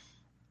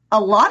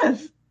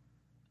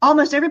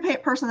almost every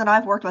person that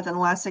I've worked with in the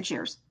last 6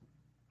 years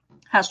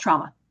has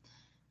trauma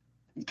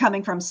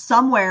coming from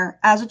somewhere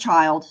as a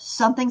child.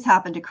 Something's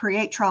happened to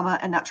create trauma,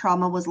 and that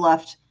trauma was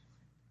left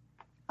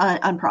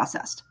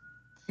unprocessed.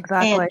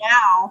 Exactly. And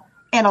now,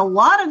 and a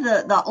lot of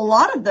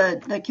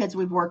the kids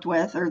we've worked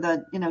with, or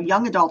the,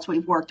 young adults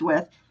we've worked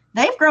with,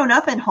 they've grown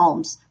up in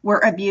homes where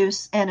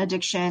abuse and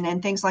addiction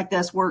and things like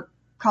this were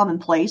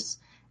commonplace.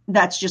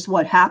 That's just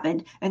what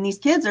happened. And these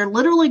kids are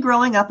literally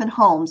growing up in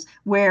homes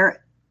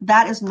where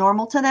that is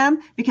normal to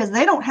them because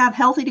they don't have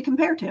healthy to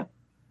compare to.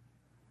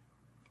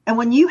 And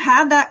when you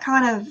have that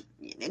kind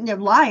of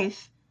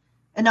life,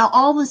 and now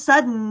all of a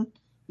sudden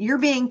you're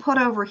being put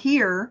over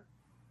here,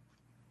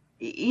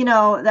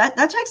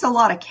 that takes a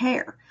lot of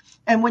care.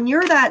 And when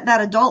you're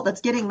that adult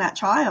that's getting that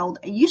child,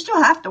 you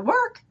still have to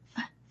work.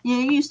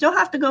 You still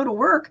have to go to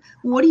work.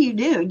 What do?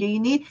 Do you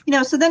need,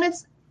 so then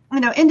it's,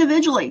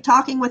 individually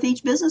talking with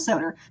each business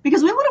owner,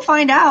 because we want to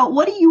find out,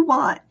 what do you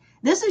want?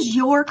 This is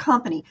your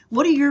company.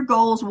 What are your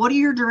goals? What are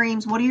your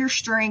dreams? What are your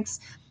strengths?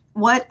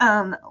 What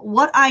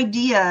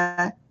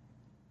idea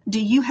do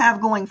you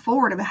have going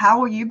forward of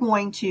how are you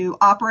going to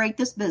operate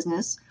this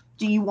business?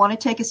 Do you want to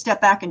take a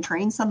step back and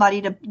train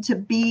somebody to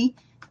be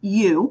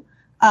you?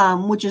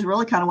 Which is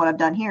really kind of what I've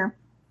done here.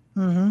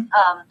 Mm-hmm.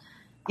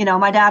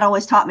 My dad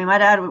always taught me. My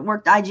dad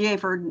worked IGA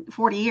for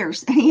 40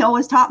 years. And he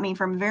always taught me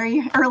from a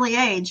very early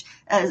age,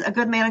 as a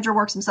good manager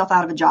works himself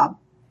out of a job.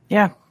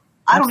 Yeah.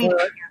 I don't need to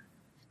be here.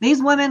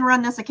 These women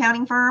run this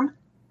accounting firm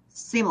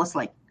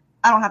seamlessly.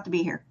 I don't have to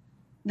be here.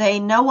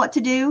 They know what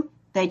to do.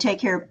 They take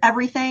care of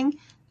everything.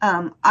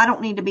 I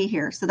don't need to be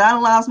here. So that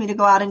allows me to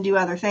go out and do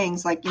other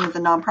things like, the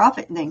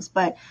nonprofit and things.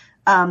 But,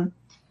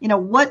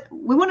 what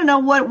we want to know,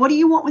 what do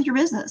you want with your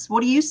business?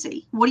 What do you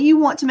see? What do you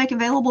want to make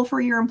available for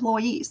your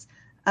employees?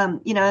 And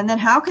then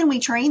how can we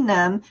train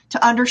them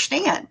to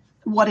understand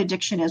what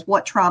addiction is,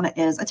 what trauma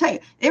is? I tell you,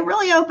 it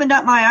really opened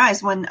up my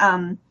eyes when,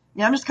 I'm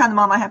just kind of the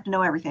mom. I have to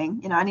know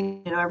everything. I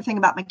need to know everything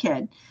about my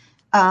kid.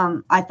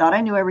 I thought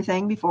I knew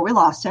everything before we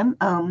lost him.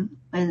 And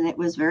it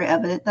was very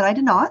evident that I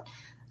did not.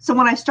 So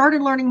when I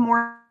started learning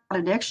more about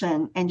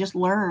addiction and just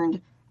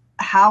learned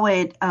how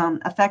it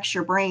affects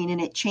your brain,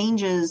 and it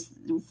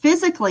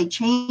physically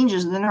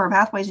changes the neural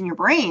pathways in your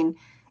brain.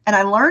 And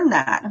I learned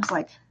that. I was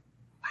like,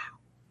 wow,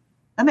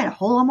 that made a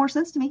whole lot more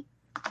sense to me.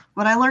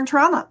 When I learned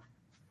trauma,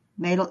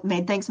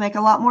 made things make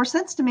a lot more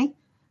sense to me.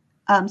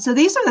 So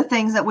these are the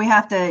things that we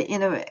have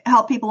to,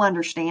 help people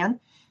understand,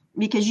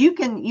 because you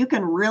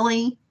can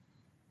really,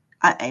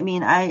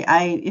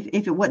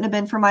 if it wouldn't have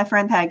been for my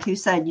friend Peg, who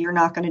said, you're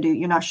not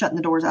shutting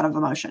the doors out of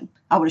emotion,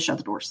 I would have shut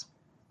the doors.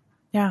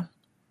 Yeah.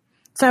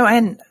 So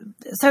kind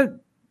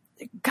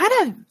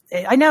of,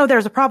 I know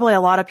there's probably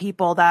a lot of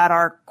people that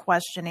are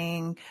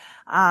questioning,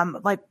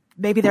 like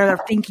maybe they're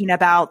thinking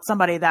about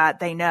somebody that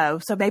they know.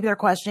 So maybe they're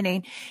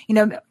questioning,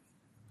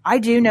 I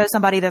do know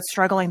somebody that's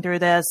struggling through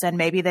this, and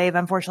maybe they've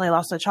unfortunately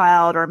lost a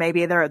child, or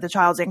maybe the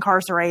child's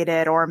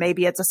incarcerated, or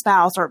maybe it's a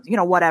spouse, or,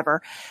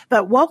 whatever.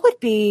 But what would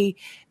be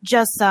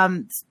just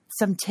some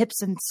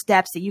tips and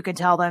steps that you can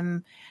tell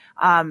them,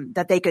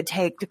 that they could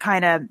take to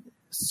kind of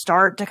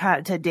start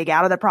to dig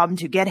out of the problem,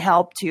 to get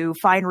help, to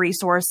find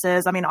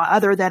resources? I mean,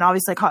 other than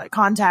obviously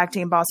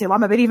contacting Bossy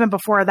Llama, but even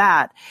before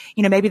that,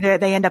 maybe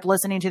they end up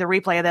listening to the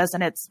replay of this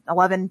and it's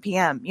 11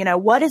 p.m.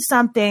 What is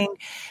something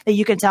that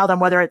you can tell them,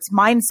 whether it's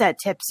mindset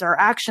tips or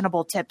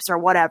actionable tips or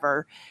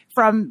whatever,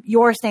 from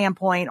your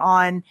standpoint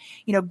on,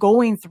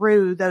 going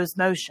through those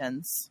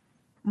motions?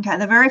 Okay.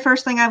 The very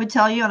first thing I would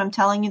tell you, and I'm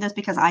telling you this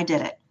because I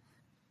did it,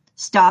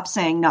 stop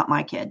saying not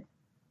my kid,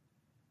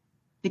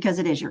 because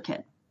it is your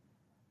kid.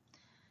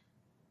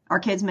 Our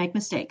kids make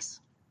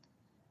mistakes.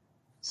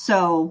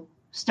 So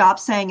stop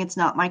saying it's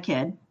not my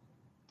kid.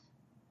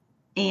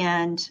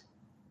 And,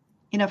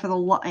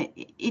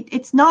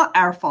 it's not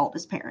our fault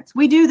as parents.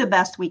 We do the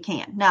best we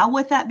can. Now,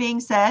 with that being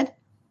said,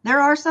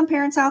 there are some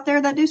parents out there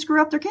that do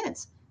screw up their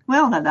kids. We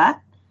all know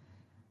that.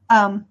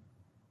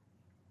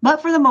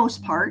 But for the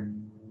most part,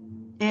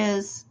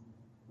 is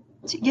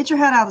to get your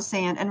head out of the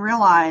sand and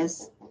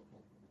realize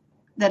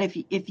that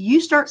if you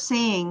start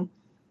seeing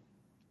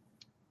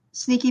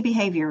sneaky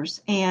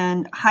behaviors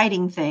and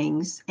hiding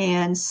things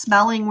and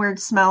smelling weird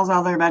smells out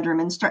of their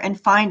bedroom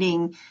and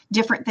finding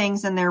different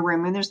things in their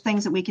room. And there's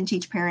things that we can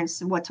teach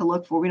parents what to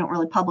look for. We don't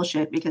really publish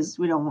it because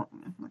we don't want,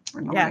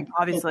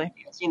 obviously,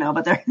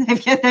 but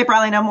they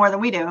probably know more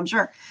than we do, I'm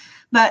sure.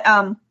 But,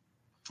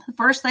 the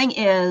first thing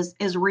is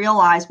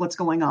realize what's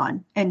going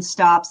on and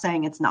stop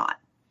saying it's not.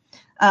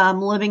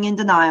 Living in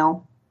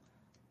denial.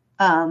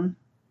 And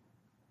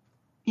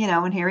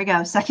here we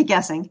go, second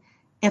guessing.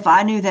 If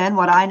I knew then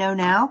what I know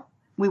now,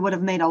 we would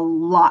have made a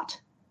lot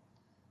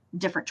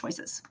different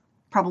choices,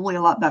 probably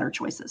a lot better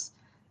choices.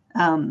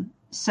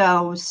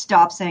 So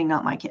stop saying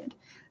not my kid.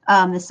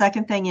 The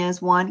second thing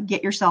is, one,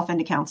 get yourself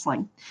into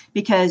counseling,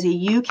 because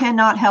you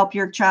cannot help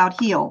your child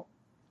heal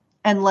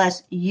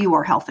unless you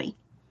are healthy.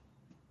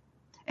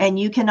 And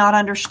you cannot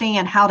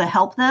understand how to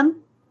help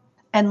them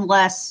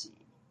unless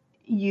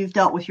you've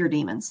dealt with your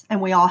demons.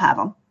 And we all have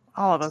them.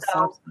 All of us.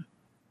 So,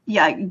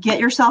 yeah, get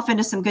yourself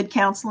into some good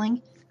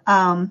counseling.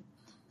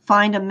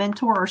 Find a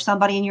mentor or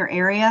somebody in your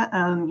area.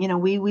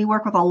 We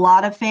work with a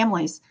lot of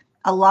families.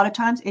 A lot of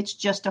times it's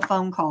just a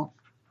phone call.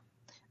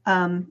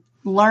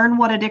 Learn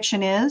what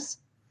addiction is.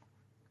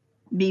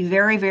 Be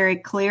very, very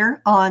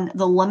clear on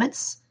the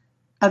limits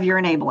of your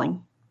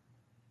enabling.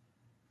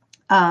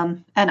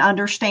 And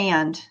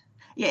understand.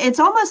 It's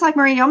almost like,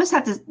 Marie, you almost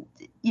have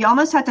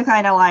to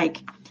kind of like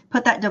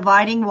put that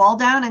dividing wall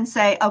down and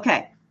say,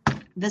 okay,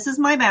 this is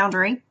my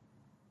boundary,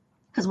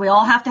 because we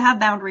all have to have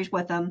boundaries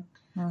with them.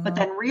 But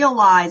then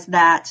realize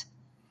that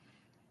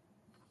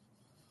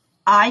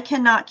I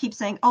cannot keep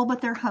saying, oh,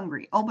 but they're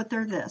hungry. Oh, but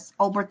they're this.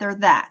 Oh, but they're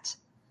that.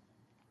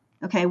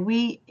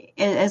 Okay.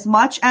 As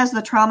much as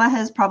the trauma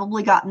has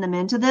probably gotten them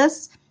into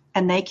this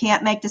and they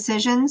can't make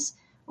decisions,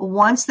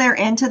 once they're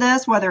into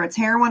this, whether it's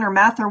heroin or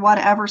meth or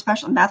whatever,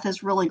 especially meth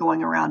is really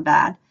going around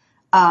bad.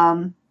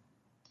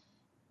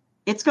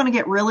 It's going to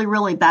get really,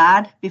 really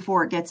bad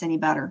before it gets any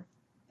better.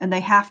 And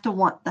they have to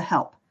want the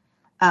help.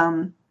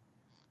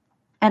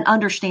 And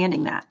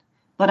understanding that,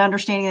 but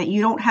understanding that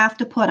you don't have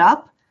to put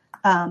up,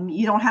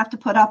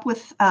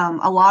 with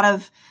a lot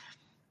of,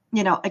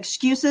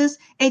 excuses.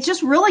 It's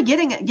just really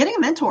getting a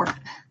mentor.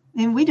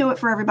 And we do it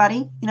for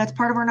everybody. It's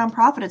part of our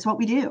nonprofit. It's what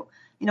we do,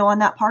 on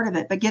that part of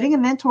it. But getting a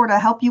mentor to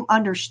help you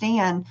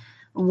understand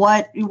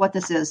what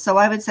this is. So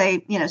I would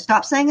say,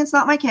 stop saying it's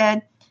not my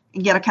kid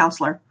and get a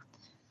counselor.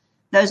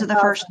 Those are the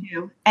first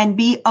two. And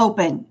be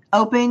open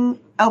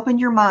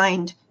your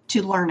mind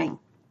to learning,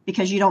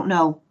 because you don't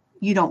know.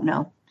 You don't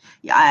know.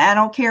 I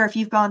don't care if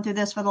you've gone through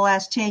this for the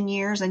last 10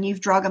 years and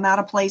you've drug them out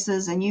of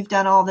places and you've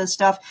done all this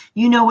stuff.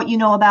 You know what you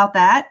know about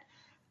that.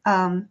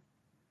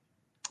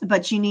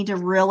 But you need to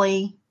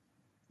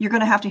you're going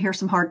to have to hear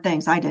some hard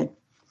things. I did.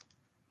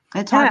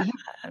 It's hard to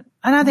hear.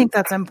 And I think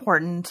that's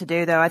important to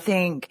do, though. I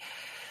think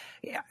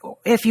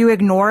if you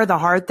ignore the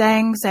hard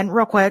things, and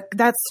real quick,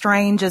 That's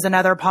Strange is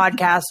another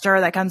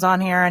podcaster that comes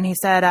on here, and he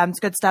said, it's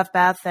good stuff,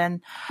 Beth.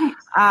 And,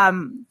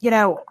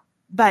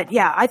 but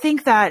yeah, I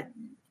think that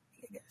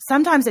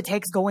sometimes it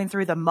takes going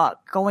through the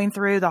muck, going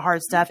through the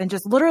hard stuff, and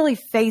just literally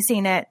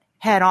facing it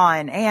head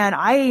on. And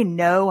I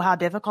know how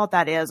difficult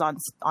that is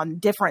on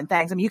different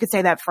things. I mean, you could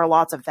say that for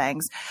lots of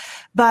things,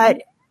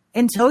 but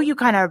until you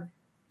kind of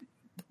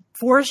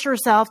force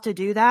yourself to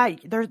do that,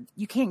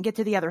 you can't get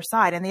to the other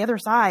side. And the other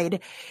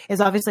side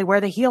is obviously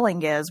where the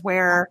healing is,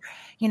 where,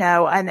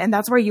 and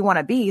that's where you want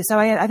to be. So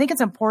I think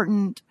it's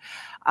important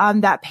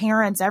that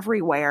parents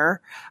everywhere,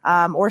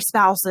 or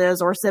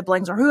spouses or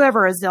siblings or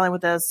whoever is dealing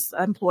with this,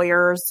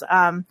 employers,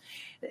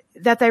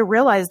 that they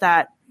realize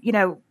that,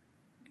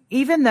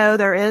 even though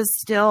there is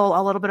still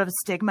a little bit of a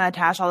stigma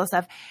attached to all this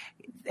stuff,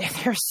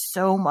 there's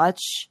so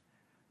much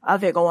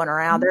of it going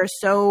around. There's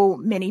so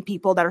many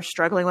people that are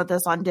struggling with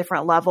this on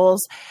different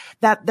levels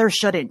that there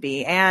shouldn't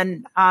be.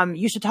 And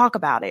you should talk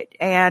about it.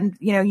 And,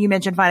 you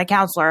mentioned find a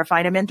counselor,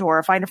 find a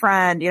mentor, find a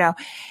friend,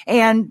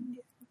 and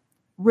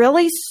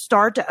really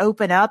start to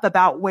open up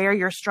about where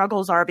your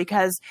struggles are,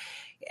 because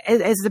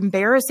as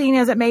embarrassing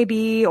as it may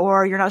be,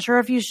 or you're not sure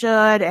if you should,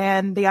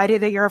 and the idea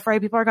that you're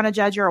afraid people are going to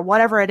judge you or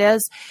whatever it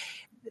is,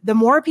 the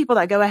more people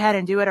that go ahead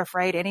and do it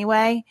afraid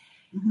anyway,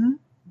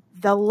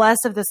 the less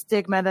of the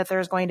stigma that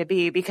there's going to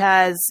be.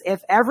 Because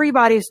if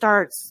everybody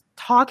starts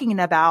talking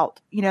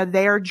about,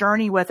 their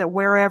journey with it,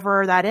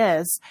 wherever that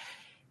is,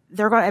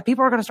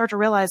 people are going to start to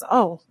realize,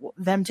 oh,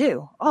 them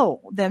too.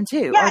 Oh, them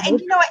too. Yeah.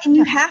 And and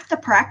you have to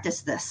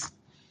practice this.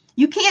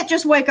 You can't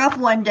just wake up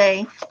one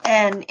day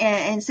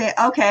and say,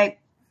 okay,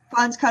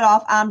 funds cut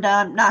off, I'm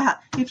done.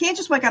 You can't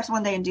just wake up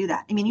one day and do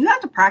that. I mean, you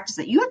have to practice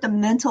it. You have to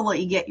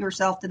mentally get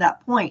yourself to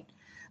that point.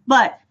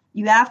 But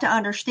you have to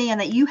understand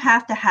that you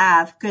have to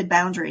have good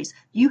boundaries.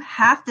 You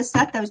have to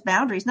set those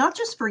boundaries, not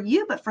just for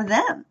you, but for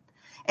them.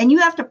 And you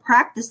have to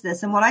practice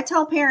this. And what I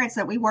tell parents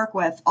that we work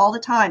with all the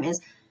time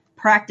is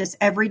practice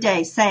every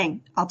day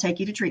saying, I'll take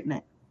you to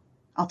treatment.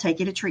 I'll take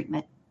you to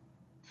treatment.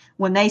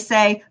 When they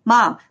say,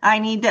 Mom, I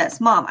need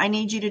this. Mom, I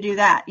need you to do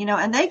that.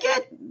 And they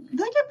get pretty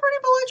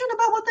belligerent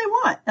about what they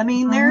want. I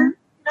mean, they're,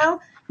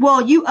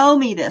 well, you owe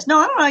me this. No,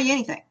 I don't owe you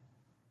anything.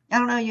 I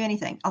don't owe you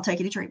anything. I'll take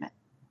you to treatment.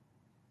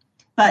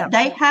 But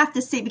they have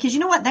to see, because you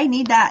know what? They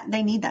need that.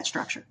 They need that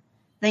structure.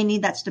 They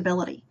need that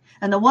stability.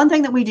 And the one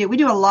thing that we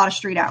do a lot of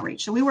street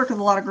outreach. So we work with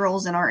a lot of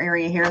girls in our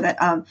area here that,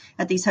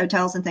 at these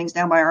hotels and things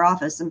down by our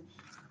office. And,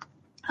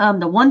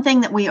 the one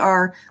thing that we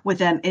are with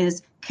them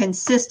is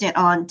consistent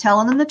on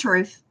telling them the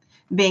truth,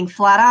 being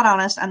flat out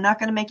honest. I'm not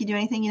going to make you do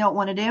anything you don't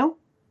want to do.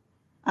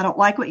 I don't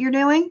like what you're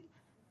doing.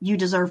 You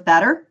deserve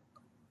better.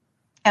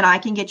 And I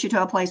can get you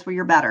to a place where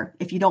you're better.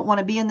 If you don't want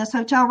to be in this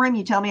hotel room,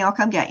 you tell me, I'll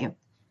come get you.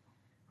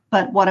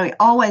 But what I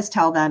always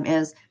tell them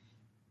is,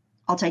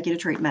 I'll take you to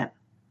treatment.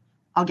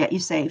 I'll get you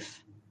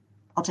safe.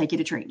 I'll take you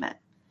to treatment.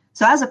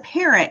 So as a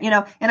parent,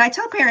 and I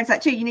tell parents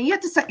that too, you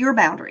have to set your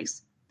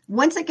boundaries.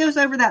 Once it goes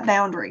over that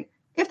boundary,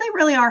 if they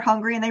really are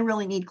hungry and they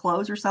really need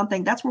clothes or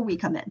something, that's where we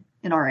come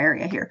in our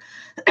area here.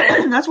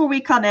 That's where we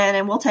come in,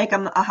 and we'll take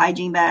them a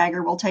hygiene bag,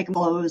 or we'll take them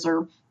clothes,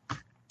 or,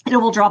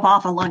 we'll drop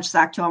off a lunch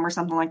sack to them or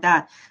something like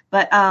that.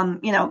 But,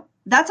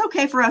 that's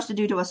okay for us to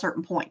do to a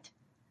certain point.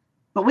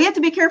 But we have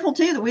to be careful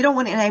too that we don't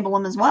want to enable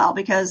them as well,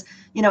 because,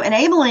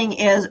 enabling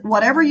is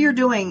whatever you're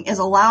doing is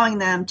allowing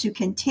them to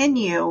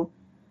continue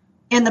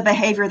in the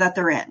behavior that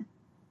they're in.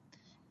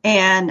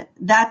 And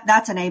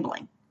that's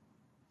enabling.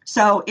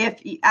 So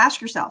if you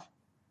ask yourself,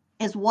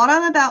 is what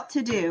I'm about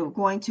to do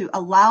going to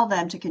allow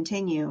them to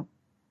continue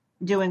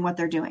doing what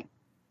they're doing?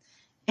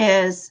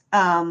 Is,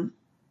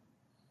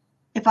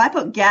 if I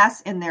put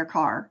gas in their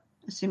car,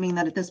 assuming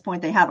that at this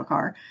point they have a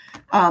car,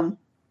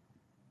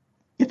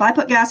 if I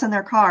put gas in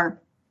their car,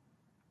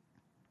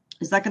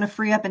 is that going to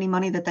free up any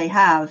money that they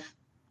have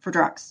for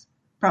drugs?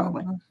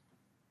 Probably.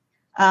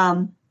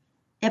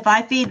 If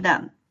I feed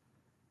them,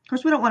 of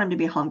course, we don't want them to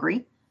be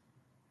hungry,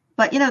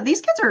 but these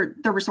kids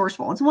they're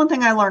resourceful. It's one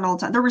thing I learn all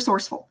the time. They're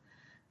resourceful.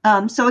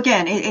 So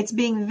again, it's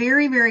being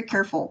very, very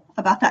careful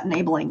about that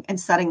enabling and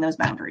setting those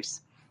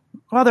boundaries.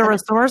 Well, they're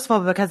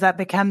resourceful because that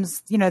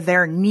becomes,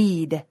 their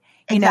need.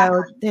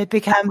 It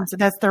becomes,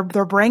 that's their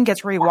brain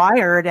gets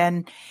rewired,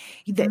 and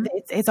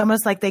it's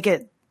almost like they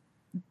get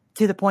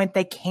to the point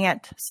they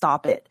can't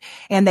stop it.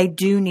 And they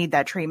do need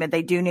that treatment.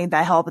 They do need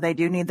that help. They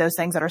do need those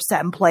things that are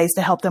set in place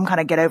to help them kind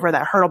of get over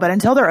that hurdle. But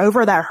until they're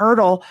over that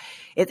hurdle,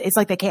 it's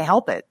like they can't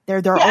help it.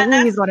 They're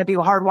always going to be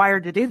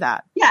hardwired to do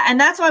that. Yeah. And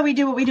that's why we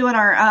do what we do in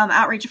our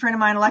outreach. A friend of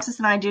mine, Alexis,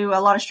 and I do a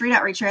lot of street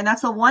outreach here. And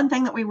that's the one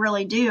thing that we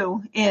really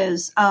do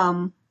is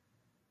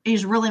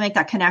really make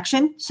that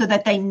connection so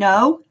that they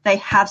know they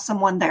have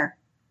someone there,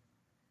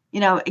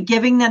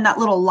 giving them that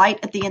little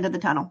light at the end of the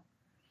tunnel.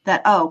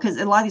 That, because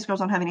a lot of these girls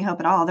don't have any hope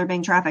at all. They're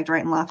being trafficked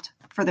right and left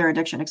for their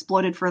addiction,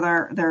 exploited for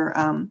their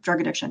drug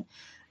addiction.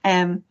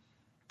 And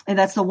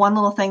that's the one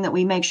little thing that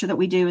we make sure that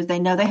we do is they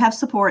know they have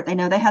support. They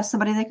know they have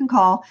somebody they can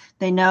call.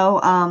 They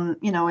know,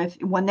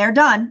 if when they're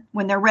done,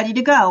 when they're ready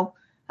to go,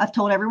 I've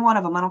told every one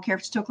of them, I don't care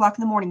if it's 2:00 in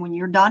the morning, when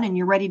you're done and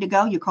you're ready to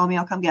go, you call me,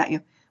 I'll come get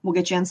you. We'll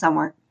get you in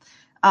somewhere.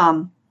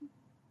 And,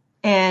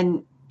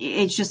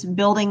 it's just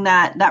building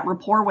that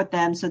rapport with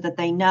them so that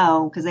they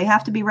know, because they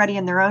have to be ready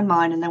in their own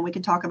mind. And then we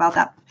can talk about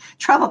that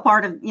trauma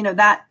part of,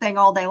 that thing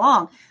all day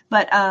long.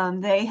 But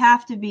they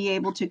have to be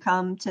able to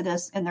come to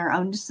this in their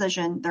own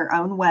decision, their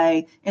own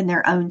way, in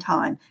their own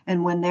time.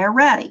 And when they're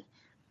ready,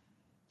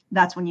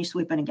 that's when you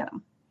sweep in and get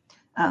them.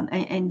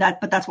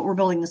 But that's what we're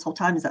building this whole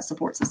time, is that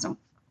support system.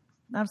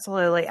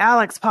 Absolutely.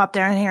 Alex popped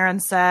in here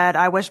and said,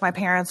 I wish my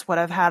parents would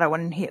have had it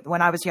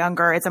when I was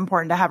younger. It's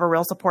important to have a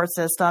real support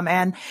system.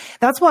 And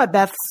that's what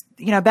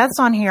Beth's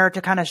on here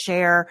to kind of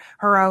share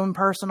her own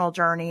personal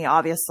journey,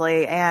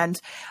 obviously, and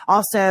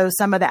also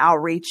some of the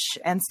outreach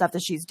and stuff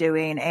that she's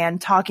doing,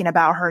 and talking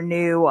about her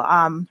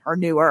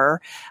newer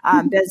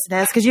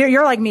business. Cause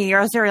you're like me, you're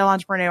a serial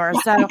entrepreneur.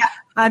 So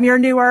your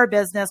newer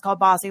business called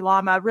Bossy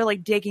Llama, really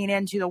digging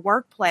into the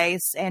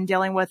workplace and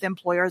dealing with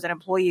employers and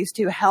employees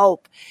to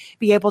help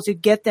be able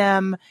to get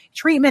them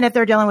treatment if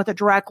they're dealing with it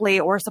directly,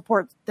 or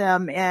support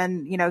them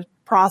in,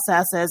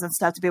 processes and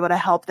stuff to be able to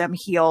help them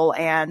heal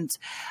and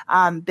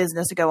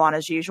business to go on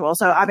as usual.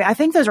 So, I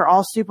think those are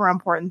all super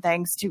important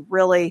things to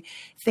really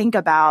think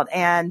about.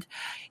 And,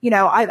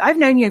 I've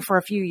known you for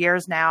a few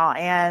years now,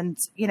 and,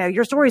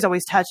 your stories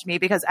always touched me,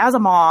 because as a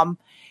mom,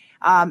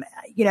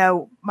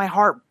 my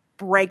heart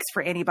breaks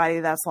for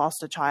anybody that's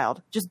lost a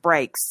child, just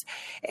breaks.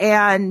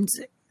 And,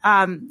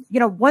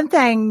 one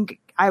thing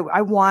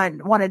I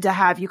wanted to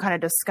have you kind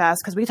of discuss,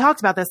 because we talked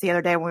about this the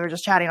other day when we were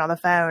just chatting on the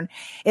phone,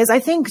 is I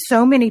think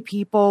so many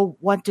people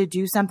want to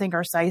do something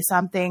or say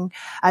something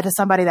to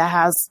somebody that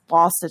has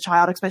lost a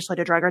child, especially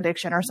to drug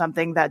addiction or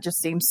something that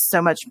just seems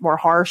so much more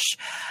harsh.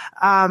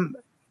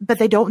 But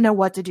they don't know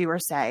what to do or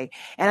say.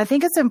 And I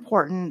think it's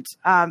important.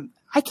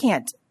 I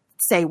can't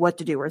say what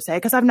to do or say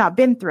because I've not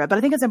been through it, but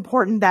I think it's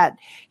important that,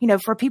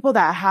 for people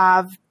that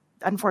have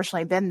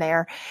unfortunately been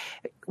there,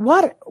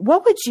 what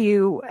would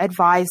you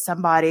advise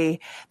somebody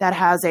that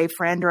has a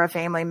friend or a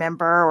family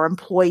member or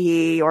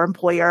employee or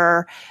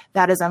employer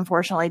that is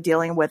unfortunately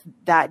dealing with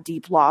that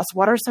deep loss?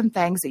 What are some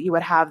things that you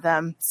would have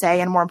them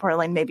say, and more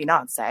importantly, maybe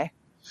not say?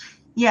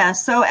 Yeah.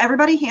 So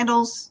everybody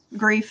handles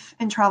grief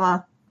and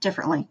trauma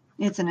differently.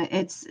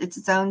 It's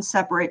its own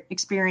separate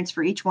experience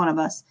for each one of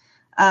us.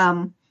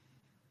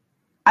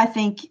 I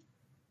think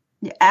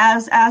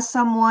as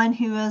someone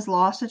who has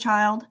lost a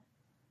child,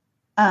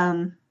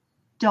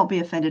 don't be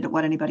offended at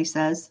what anybody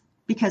says,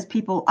 because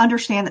people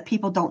understand that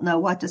people don't know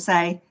what to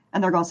say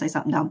and they're going to say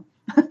something dumb.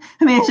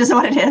 It's just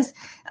what it is.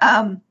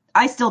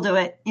 I still do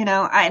it, and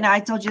I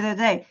told you the other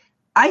day,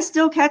 I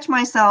still catch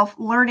myself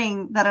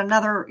learning that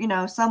another,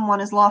 someone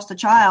has lost a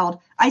child.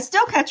 I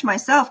still catch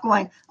myself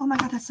going, oh my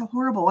God, that's so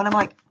horrible. And I'm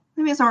like,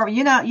 maybe it's horrible.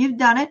 You've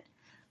done it.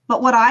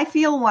 But what I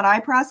feel, what I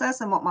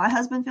process, and what my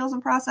husband feels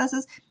and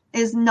processes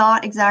is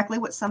not exactly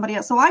what somebody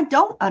else. So I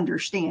don't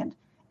understand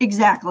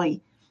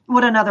exactly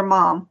what another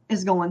mom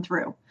is going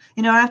through.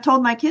 I've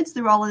told my kids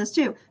through all of this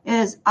too,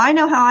 is I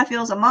know how I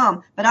feel as a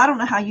mom, but I don't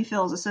know how you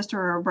feel as a sister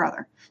or a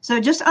brother. So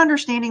just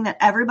understanding that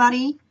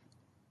everybody,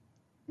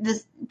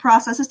 this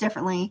processes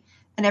differently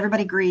and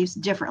everybody grieves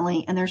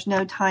differently, and there's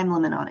no time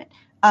limit on it.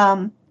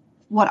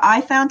 What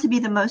I found to be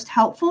the most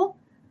helpful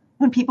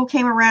when people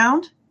came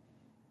around,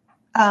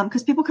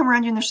 because people come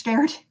around you and they're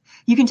scared.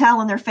 You can tell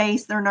in their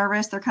face, they're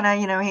nervous. They're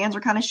kind of, hands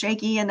are kind of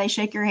shaky, and they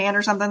shake your hand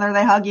or something, or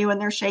they hug you and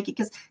they're shaky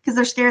because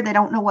they're scared. They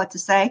don't know what to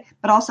say,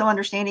 but also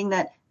understanding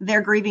that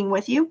they're grieving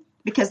with you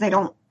because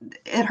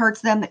it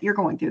hurts them that you're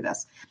going through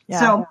this. Yeah.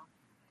 So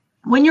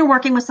when you're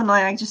working with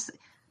somebody, I just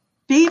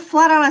be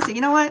flat out and say,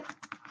 you know what?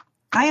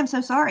 I am so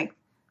sorry.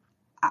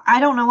 I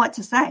don't know what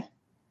to say.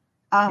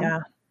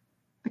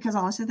 Because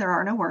honestly, there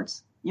are no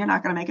words. You're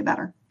not going to make it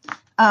better.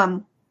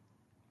 And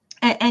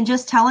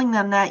just telling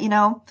them that,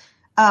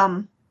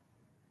 I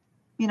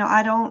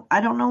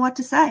don't know what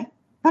to say,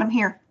 but I'm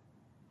here.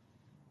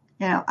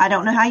 I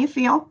don't know how you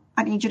feel.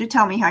 I need you to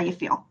tell me how you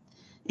feel.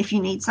 If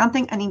you need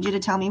something, I need you to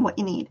tell me what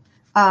you need.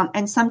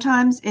 And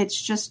sometimes it's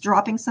just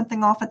dropping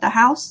something off at the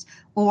house,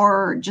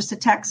 or just a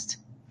text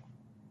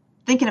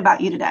thinking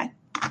about you today.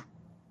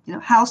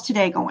 How's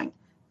today going?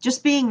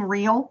 Just being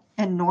real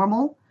and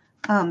normal,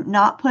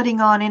 not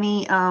putting on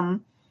any,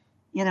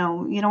 you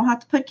don't have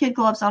to put kid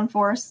gloves on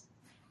for us.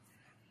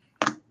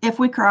 If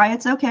we cry,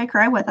 it's okay.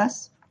 Cry with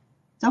us.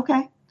 It's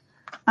okay.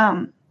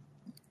 And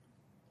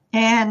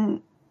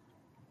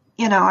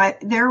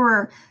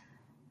there's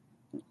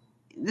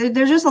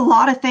just a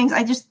lot of things.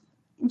 I just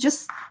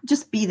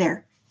be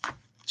there.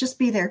 Just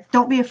be there.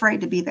 Don't be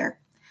afraid to be there.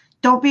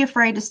 Don't be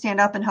afraid to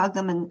stand up and hug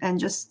them and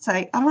just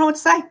say, I don't know what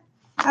to say.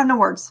 I have no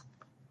words.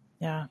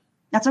 Yeah.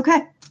 That's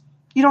okay.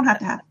 You don't have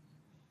to have it.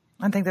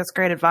 I think that's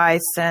great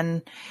advice.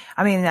 And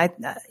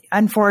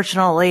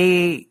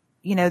unfortunately,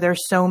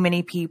 there's so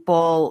many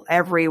people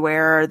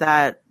everywhere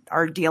that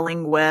are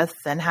dealing with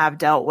and have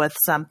dealt with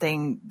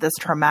something this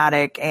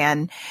traumatic,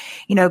 and,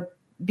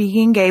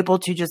 being able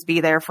to just be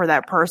there for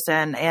that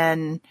person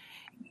and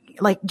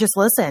just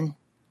listen,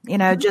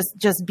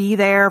 just be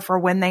there for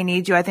when they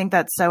need you. I think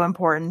that's so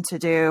important to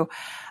do.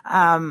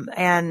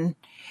 And,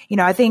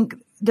 I think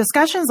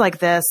discussions like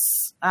this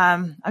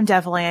I'm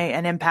definitely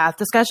an empath.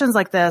 Discussions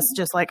like this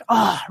just like,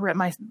 rip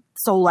my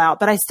soul out.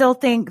 But I still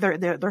think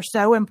they're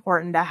so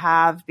important to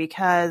have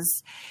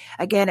because,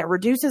 again, it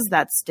reduces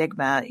that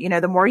stigma.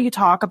 The more you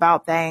talk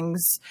about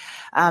things,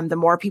 the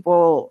more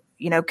people,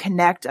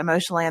 connect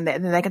emotionally, and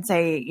then they can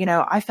say,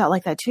 I felt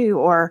like that too,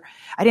 or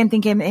I didn't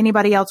think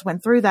anybody else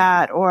went through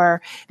that,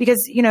 or because,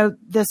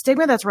 the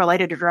stigma that's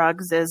related to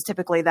drugs is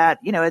typically that,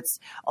 it's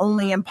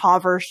only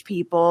impoverished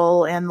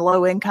people in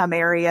low income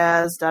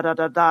areas,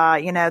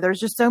 there's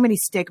just so many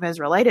stigmas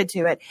related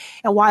to it.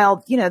 And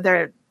while,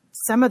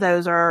 some of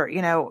those are,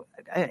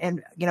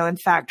 in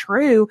fact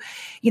true,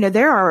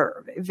 there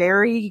are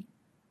very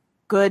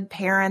good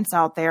parents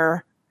out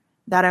there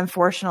that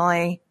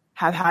unfortunately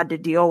have had to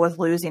deal with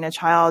losing a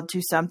child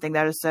to something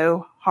that is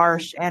so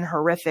harsh and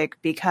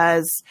horrific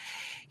because,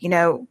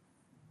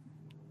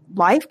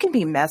 life can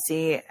be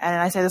messy. And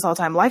I say this all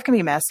the time, life can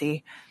be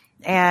messy.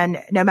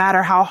 And no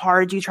matter how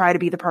hard you try to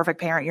be the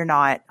perfect parent, you're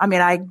not. I mean,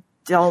 I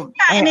don't.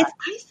 Yeah, and it's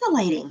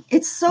isolating.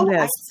 It's so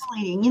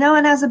isolating,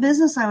 and as a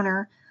business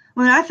owner,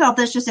 I felt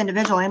this just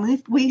individually.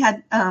 And we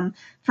had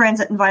friends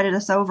that invited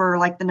us over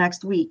like the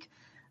next week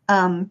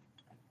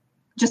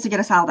just to get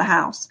us out of the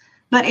house.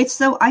 But it's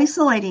so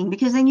isolating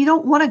because then you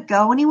don't want to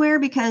go anywhere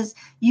because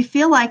you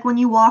feel like when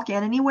you walk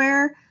in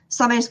anywhere,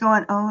 somebody's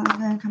going, oh,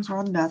 here comes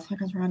Rod and Beth. Here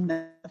comes Rod and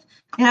Beth.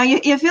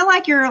 You feel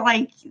like you're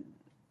like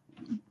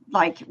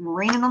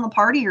raining on the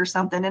party or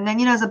something. And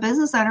then, as a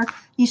business owner,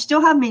 you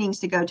still have meetings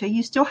to go to.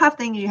 You still have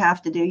things you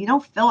have to do. You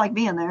don't feel like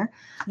being there.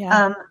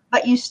 Yeah.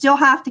 But you still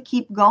have to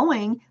keep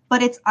going.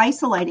 But it's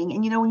isolating.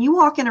 And, when you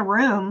walk in a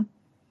room,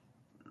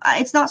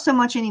 it's not so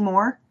much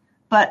anymore.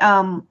 But,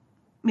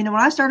 when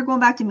I started going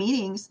back to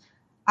meetings,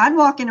 I'd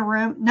walk in a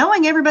room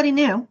knowing everybody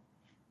knew.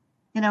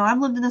 I've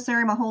lived in this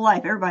area my whole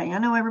life. I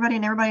know everybody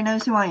and everybody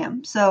knows who I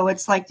am. So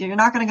it's like you're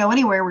not going to go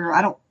anywhere where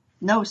I don't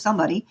know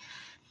somebody.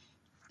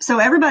 So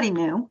everybody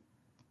knew.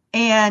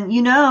 And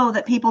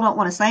that people don't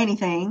want to say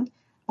anything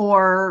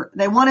or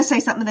they want to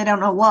say something they don't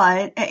know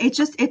what.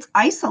 It's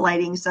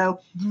isolating. So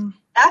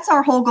that's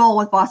our whole goal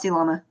with Bossy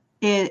Llama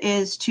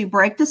is to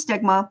break the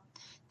stigma,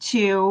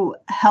 to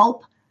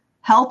help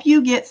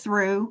you get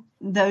through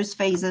those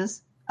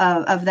phases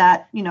of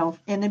that,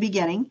 in the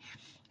beginning,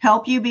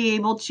 help you be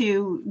able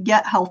to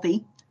get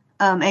healthy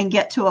and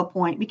get to a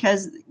point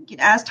because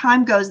as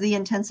time goes, the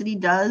intensity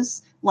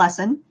does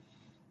lessen.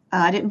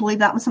 I didn't believe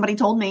that when somebody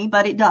told me,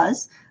 but it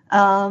does.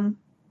 3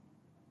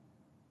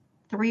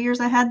 years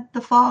I had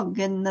the fog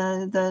and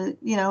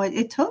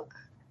it took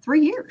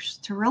 3 years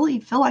to really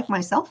feel like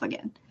myself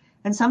again.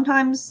 And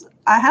sometimes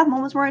I have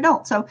moments where I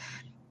don't. So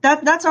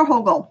that's our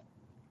whole goal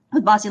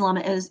with Bossy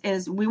Llama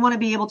is we want to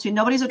be able to,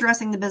 nobody's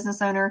addressing the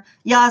business owner.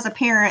 Yeah, as a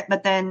parent,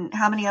 but then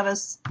how many of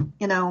us,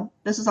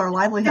 this is our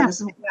livelihood. Yeah.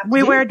 This is what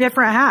we wear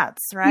different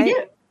hats, right? We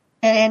do.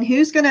 And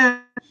who's going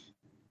to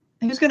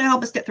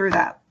help us get through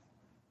that?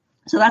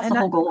 So that's the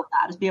whole goal of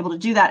that is be able to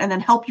do that and then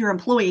help your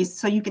employees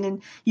so you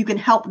can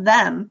help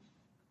them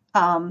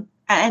and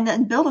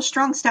then build a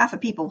strong staff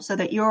of people so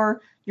that your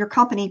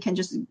company can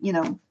just,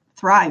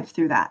 thrive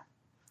through that.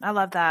 I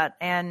love that.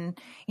 And,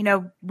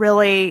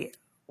 really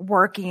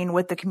working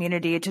with the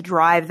community to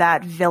drive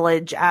that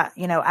village,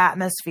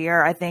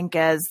 atmosphere, I think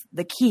is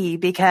the key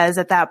because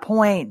at that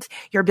point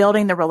you're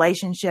building the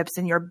relationships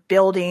and you're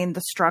building the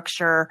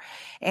structure.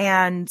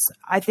 And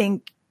I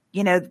think,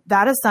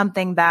 that is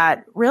something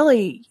that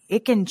really,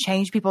 it can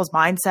change people's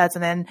mindsets.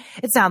 And then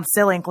it sounds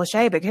silly and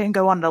cliche, but it can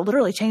go on to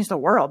literally change the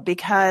world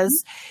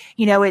because,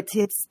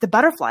 it's the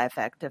butterfly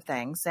effect of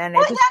things. And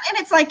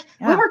it's like,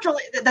 we were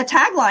truly, the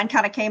tagline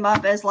kind of came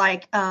up as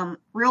like,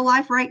 real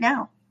life right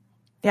now.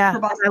 Yeah. I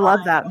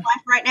love that. Real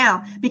life right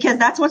now, because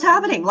that's what's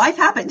happening. Life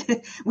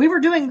happened. We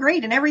were doing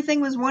great and everything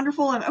was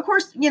wonderful. And of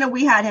course, we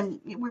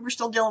were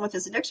still dealing with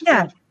his addiction for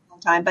a long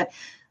time, but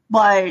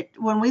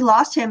when we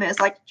lost him, it's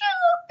like,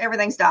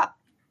 everything stopped.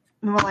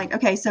 And we're like,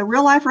 okay, so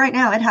real life right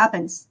now, it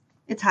happens.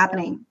 It's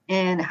happening.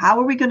 And how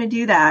are we going to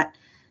do that,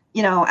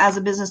 as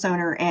a business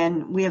owner?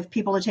 And we have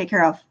people to take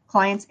care of,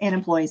 clients and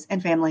employees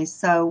and families.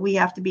 So we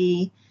have to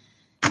be,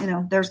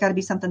 there's got to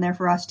be something there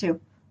for us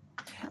too.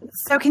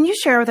 So can you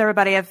share with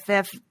everybody if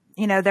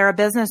they're a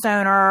business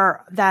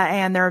owner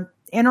and they're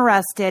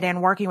interested in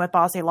working with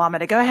Bossy Llama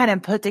to go ahead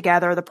and put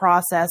together the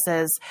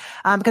processes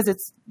because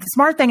it's the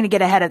smart thing to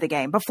get ahead of the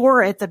game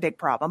before it's a big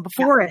problem,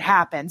 before it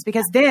happens,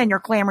 because then you're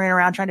clamoring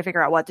around trying to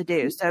figure out what to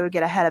do. So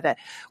get ahead of it.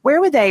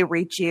 Where would they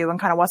reach you and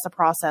kind of what's the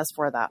process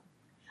for that?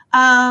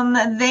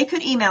 They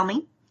could email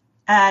me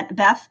at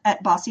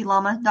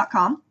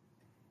beth@bossyllama.com.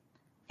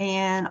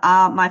 And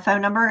my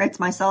phone number, it's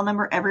my cell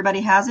number.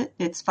 Everybody has it.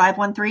 It's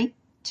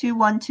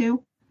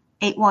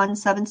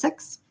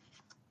 513-212-8176.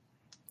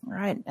 All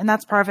right. And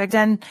that's perfect.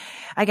 And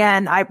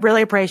again, I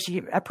really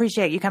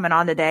appreciate you coming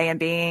on today and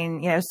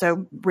being,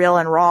 so real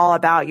and raw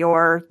about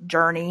your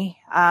journey.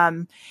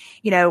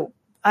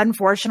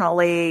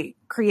 Unfortunately,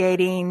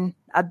 creating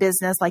a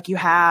business like you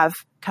have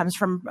comes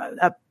from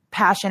a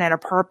passion and a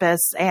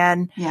purpose.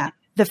 And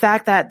the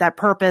fact that that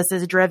purpose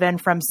is driven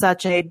from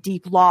such a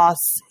deep loss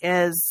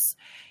is,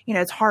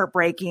 it's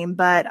heartbreaking,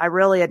 but I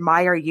really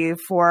admire you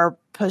for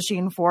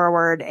pushing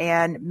forward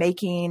and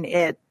making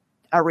it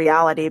a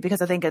reality,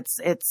 because I think it's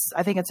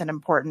an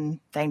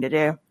important thing to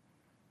do.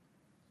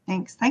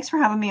 Thanks for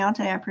having me on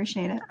today. I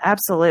appreciate it.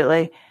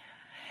 Absolutely.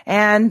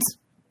 And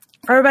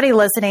for everybody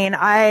listening,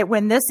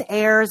 when this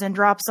airs and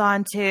drops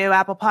onto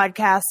Apple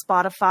Podcasts,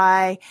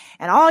 Spotify,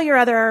 and all your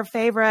other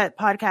favorite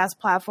podcast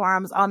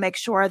platforms, I'll make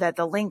sure that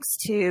the links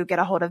to get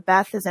a hold of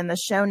Beth is in the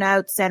show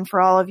notes. And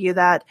for all of you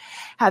that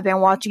have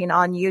been watching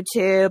on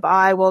YouTube,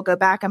 I will go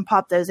back and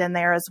pop those in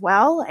there as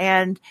well.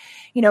 And,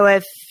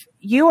 if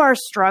you are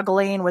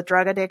struggling with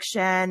drug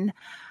addiction,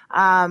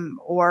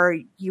 or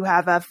you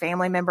have a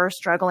family member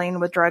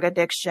struggling with drug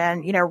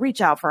addiction,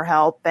 reach out for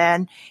help.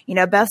 And,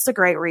 Beth's a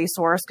great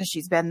resource because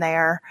she's been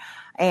there.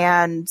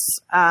 And,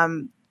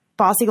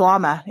 Bossy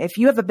Llama, if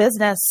you have a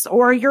business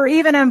or you're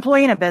even an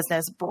employee in a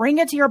business, bring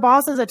it to your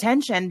boss's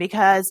attention,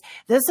 because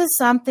this is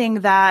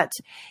something that,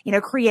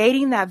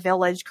 creating that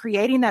village,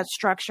 creating that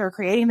structure,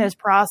 creating those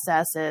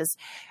processes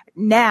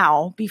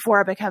now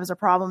before it becomes a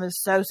problem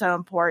is so, so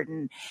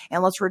important.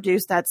 And let's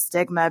reduce that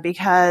stigma,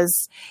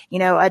 because,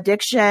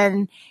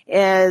 addiction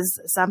is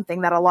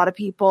something that a lot of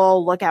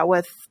people look at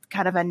with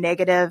kind of a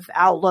negative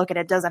outlook, and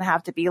it doesn't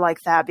have to be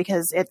like that,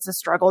 because it's a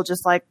struggle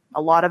just like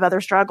a lot of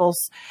other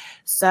struggles.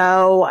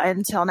 So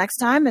until next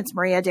time, it's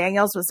Maria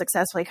Daniels with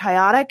Successfully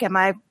Chaotic, and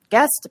my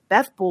guest,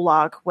 Beth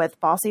Bullock with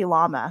Bossy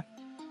Llama.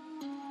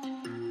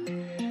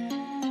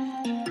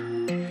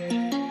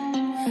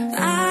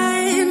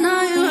 I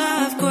know you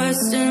have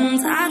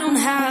questions, I don't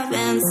have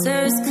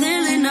answers.